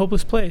in love in a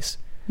hopeless place.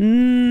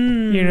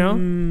 You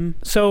know?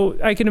 So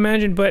I can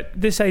imagine, but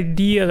this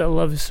idea that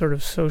love is sort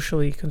of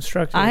socially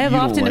constructed. I have You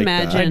don't often like that.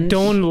 I imagined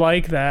don't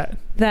like that.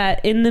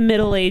 that in the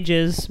Middle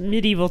Ages,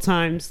 medieval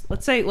times,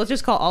 let's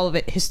just call all of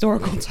it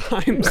historical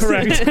times.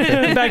 Correct.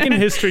 Back in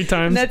history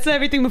times. That's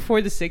everything before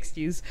the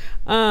 60s.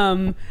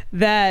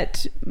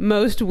 That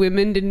most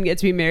women didn't get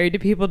to be married to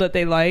people that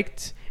they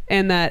liked.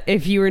 And that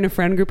if you were in a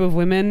friend group of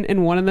women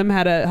and one of them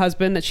had a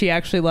husband that she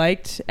actually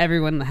liked,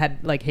 everyone had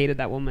hated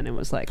that woman and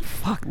was like,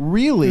 fuck.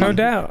 Really? No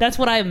doubt. That's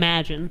what I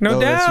imagine. No Oh,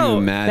 that's what you doubt.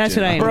 imagine. That's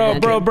what I Bro,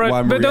 imagine. bro. Well,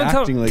 I'm But don't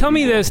reacting like tell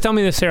me that. this. Tell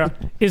me this, Sarah.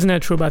 Isn't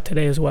that true about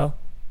today as well?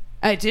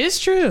 It is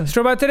true. It's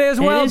true about today as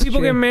well. is People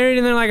true. get married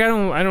and they're like, I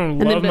don't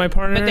love my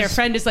partner. But their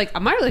friend is like,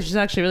 my relationship is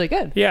actually really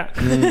good. Yeah.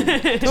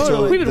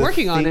 So We've been the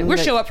working on it. thing We'll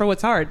that- show up for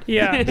what's hard.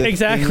 Yeah, The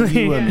exactly.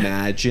 thing you Yeah.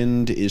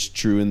 imagined is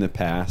true in the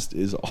past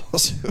is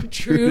also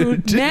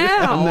True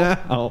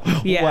now. now.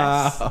 Yes.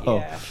 Wow.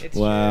 Yeah, it's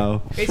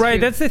Wow. It's Right,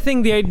 true. that's the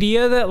thing. The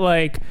idea that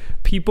like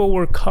people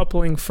were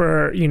coupling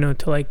for to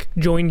like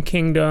join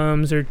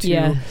kingdoms or to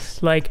Yes.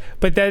 like,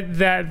 but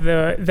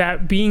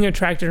that being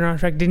attracted or not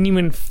attracted didn't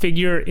even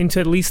figure into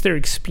at least their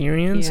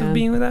experience Yeah. of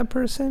being with that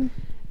person.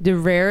 The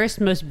rarest,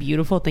 most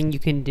beautiful thing you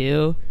can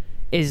do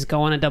is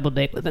go on a double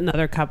date with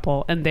another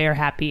couple and they're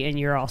happy and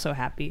you're also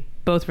happy.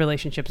 Both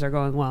relationships are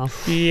going well.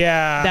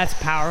 Yeah, That's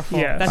powerful.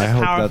 Yes. That's I a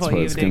hope powerful that's what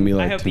evening. it's gonna be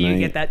like I hope tonight. you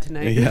get that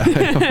tonight. Yeah, I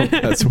hope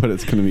that's what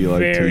it's going to be like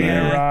very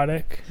tonight.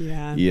 erotic.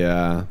 Yeah.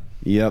 Yeah.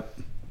 Yep.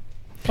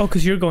 Oh,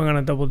 because you're going on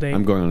a double date.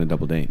 I'm going on a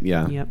double date.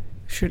 Yeah. Yep.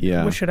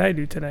 Yeah. What should I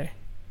do today?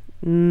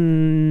 You're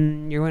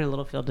going to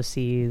Littlefield to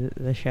see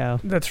the show.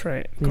 That's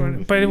right.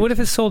 Mm. But what if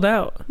it's sold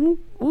out?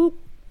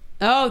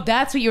 Oh,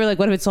 that's what you were like.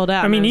 What if it's sold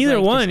out? I mean, And was either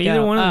like, one. just Either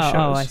go. one of the Oh,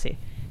 shows. I see.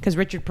 Because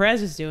Richard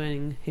Perez is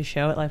doing his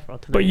show at Life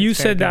World tonight. But you It's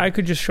very said that good. I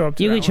could just show up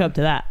to You that can show one. up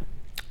to that.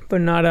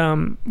 But not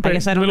I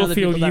guess I don't know the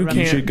people Littlefield. that You run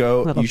You the can't. should go.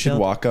 Littlefield. You should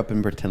walk up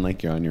and pretend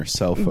like you're on your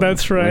cell phone.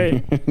 That's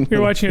right.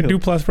 You're watching a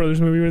Duplass Brothers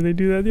movie where they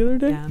do that the other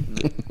day.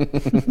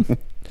 Yeah.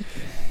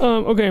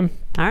 Okay. All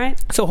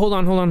right. So hold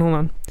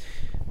on.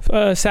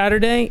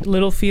 Saturday,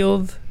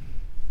 Littlefield,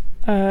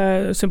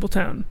 Simple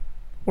Town.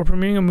 We're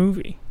premiering a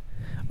movie.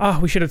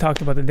 We should have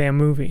talked about the damn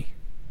movie.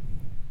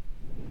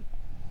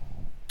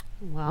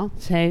 Well,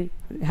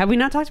 have we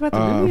not talked about the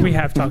movie? We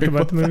have talked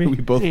about the movie. We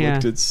both Yeah.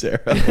 looked at Sarah.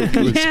 Like it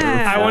was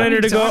Yeah. her I wanted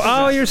her to go,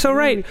 oh, you're so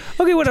right.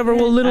 Okay, whatever.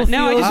 Well, Littlefield.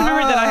 No, I just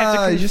remembered that I have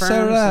to you're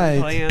confirm so right.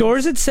 some plans.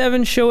 Doors at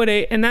 7, show at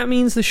 8, and that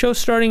means the show's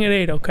starting at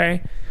 8,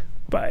 okay?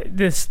 But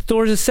this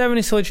doors at 7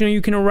 is to let you know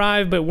you can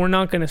arrive, but we're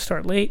not going to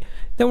start late.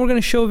 Then we're going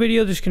to show a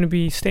video. There's going to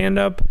be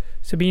stand-up,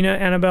 Sabina,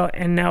 Annabelle,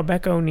 and now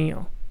Becca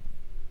O'Neill.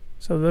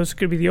 So those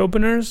could be the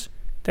openers.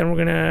 Then we're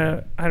going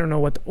to, I don't know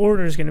what the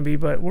order is going to be,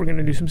 but we're going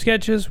to do some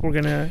sketches. We're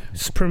going to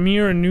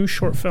premiere a new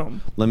short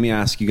film. Let me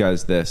ask you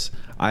guys this.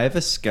 I have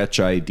a sketch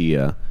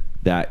idea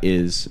that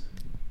is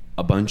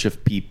a bunch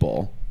of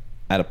people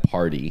at a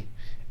party,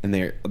 and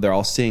they're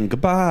all saying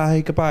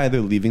goodbye.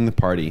 They're leaving the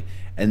party,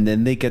 and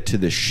then they get to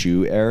the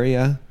shoe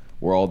area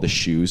where all the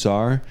shoes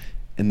are,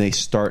 and they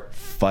start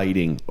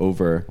fighting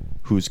over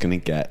who's gonna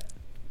get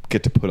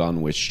to put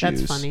on which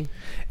shoes. That's funny.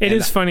 It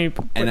is funny.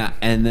 But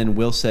And then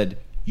Will said,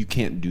 "You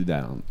can't do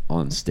that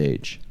on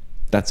stage.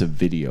 That's a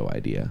video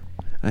idea."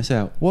 I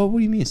said, "Well, what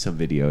do you mean it's a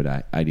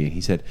video idea?"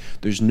 He said,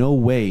 "There's no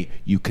way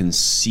you can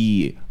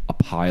see a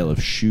pile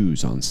of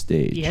shoes on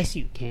stage." Yes,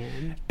 you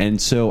can.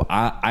 And so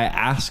I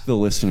ask the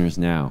listeners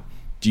now,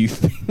 do you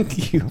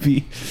think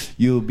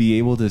you'll be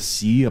able to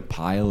see a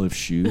pile of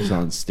shoes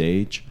on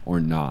stage or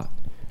not?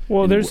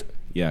 well, And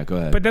yeah, go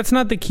ahead. but that's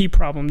not the key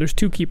problem. There's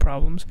two key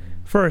problems.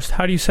 First,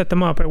 how do you set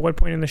them up? At what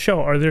point in the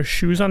show? Are there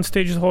shoes on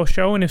stage the whole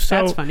show? And if so,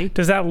 That's funny.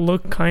 does that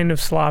look kind of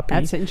sloppy?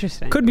 That's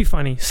interesting. Could be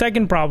funny.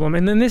 Second problem,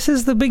 and then this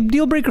is the big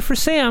deal breaker for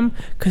Sam,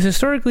 because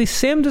historically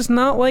Sam does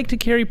not like to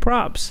carry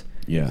props.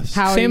 yes.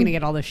 How are you Sam- going to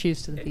get all the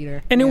shoes to the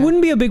theater? And Yeah. it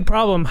wouldn't be a big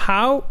problem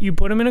how you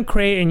put them in a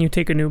crate and you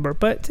take an Uber.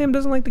 But Sam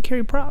doesn't like to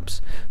carry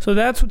props, so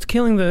that's what's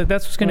killing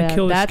that's what's going to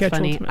kill the That's sketch.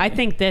 funny. Ultimately. I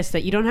think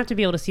that you don't have to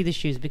be able to see the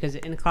shoes, because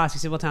in the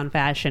classic Simpletown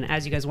fashion,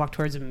 as you guys walk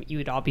towards them, you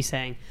would all be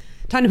saying,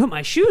 "Time to put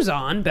my shoes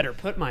on. Better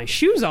put my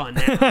shoes on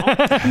now.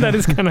 that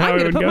is kind of how I'm it going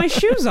to would put go. my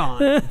shoes on."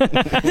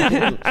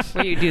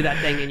 Where you do that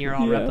thing and you're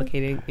all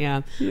replicating.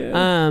 Yeah.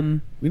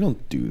 We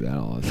don't do that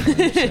all the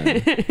time.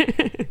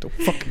 Sarah. Don't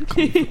fucking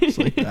come for us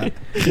like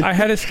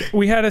that.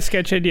 We had a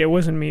sketch idea. It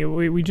wasn't me.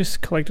 We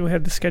just collectively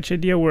had the sketch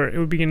idea where it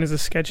would begin as a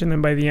sketch, and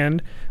then by the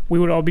end, we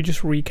would all be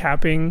just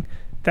recapping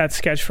that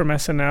sketch from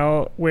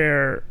SNL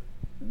where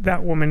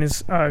that woman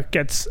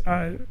gets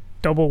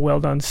double well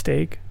done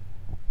steak,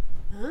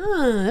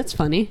 That's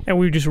funny. and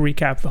we would just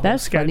recap the whole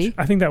That's sketch. funny.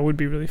 I think that would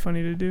be really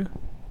funny to do.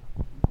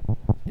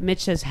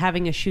 Mitch says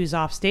having a shoes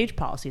off stage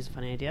policy is a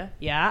funny idea.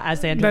 Yeah,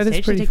 as they enter That the is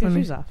stage, they pretty take their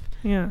funny. shoes off.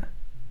 Yeah.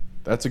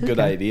 That's a good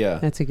Okay. idea.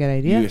 That's a good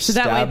idea. You So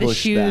that way the establish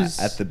shoes.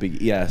 that at the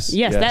beginning. Yes.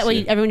 Yes, that way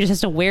yeah. everyone just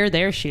has to wear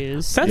their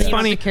shoes. That's You don't have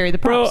funny. to carry the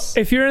Bro, props.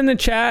 if you're in the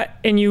chat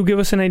and you give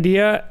us an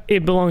idea,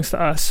 it belongs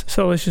to us.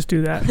 So let's just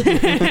do that.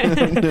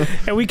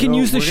 And we can No,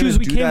 use the we're shoes gonna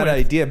we do came that with.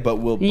 idea, but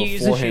You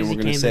use the beforehand shoes we're you going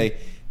to came say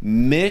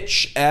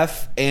Mitch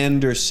F.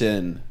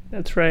 Anderson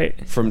That's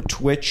right. from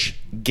Twitch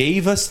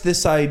gave us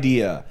this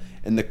idea,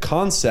 and the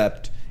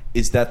concept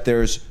is that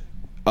there's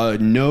a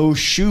no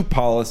shoe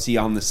policy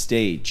on the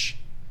stage.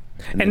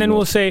 And then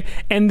we'll say,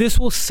 and this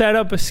will set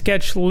up a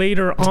sketch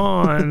later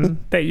on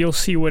that you'll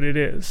see what it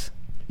is.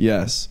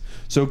 Yes.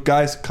 So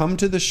guys, come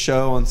to the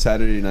show on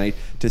Saturday night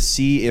to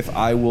see if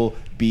I will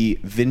be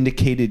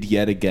vindicated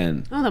yet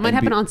again. Oh, that might And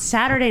happen be- on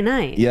Saturday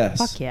night. Yes.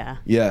 Fuck yeah.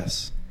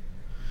 Yes.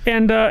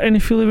 And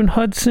if you live in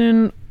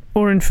Hudson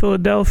or in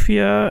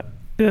Philadelphia,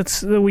 that's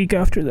the week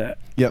after that.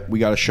 Yep, we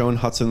got a show in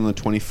Hudson on the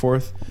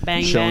 24th.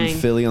 Bang, show bang. in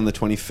Philly on the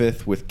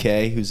 25th with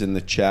Kay, who's in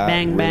the chat.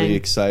 Bang, really bang.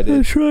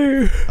 excited. That's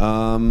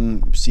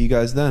right. See you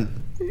guys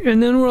then.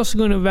 And then we're also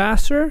going to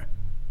Vassar,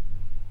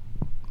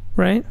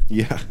 right?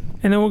 Yeah.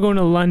 And then we're going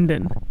to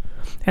London.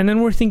 And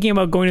then we're thinking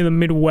about going to the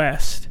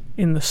Midwest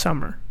in the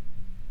summer.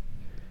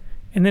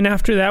 And then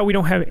after that, we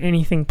don't have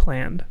anything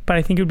planned. But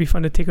I think it would be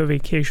fun to take a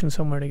vacation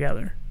somewhere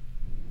together.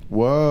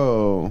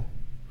 Whoa.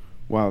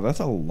 Wow, that's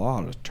a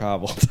lot of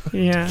travel.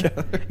 Yeah.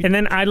 And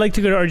then I'd like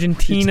to go to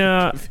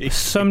Argentina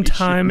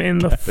sometime in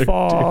the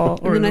fall.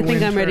 Or And then I the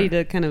think I'm winter. ready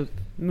to kind of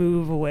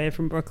move away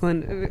from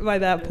Brooklyn by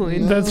that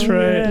point. That's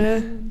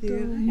right.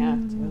 Yeah.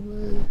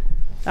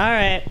 All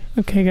right.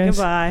 Okay, guys.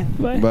 Goodbye.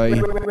 Bye. Bye.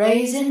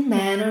 Raisin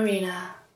Man Arena.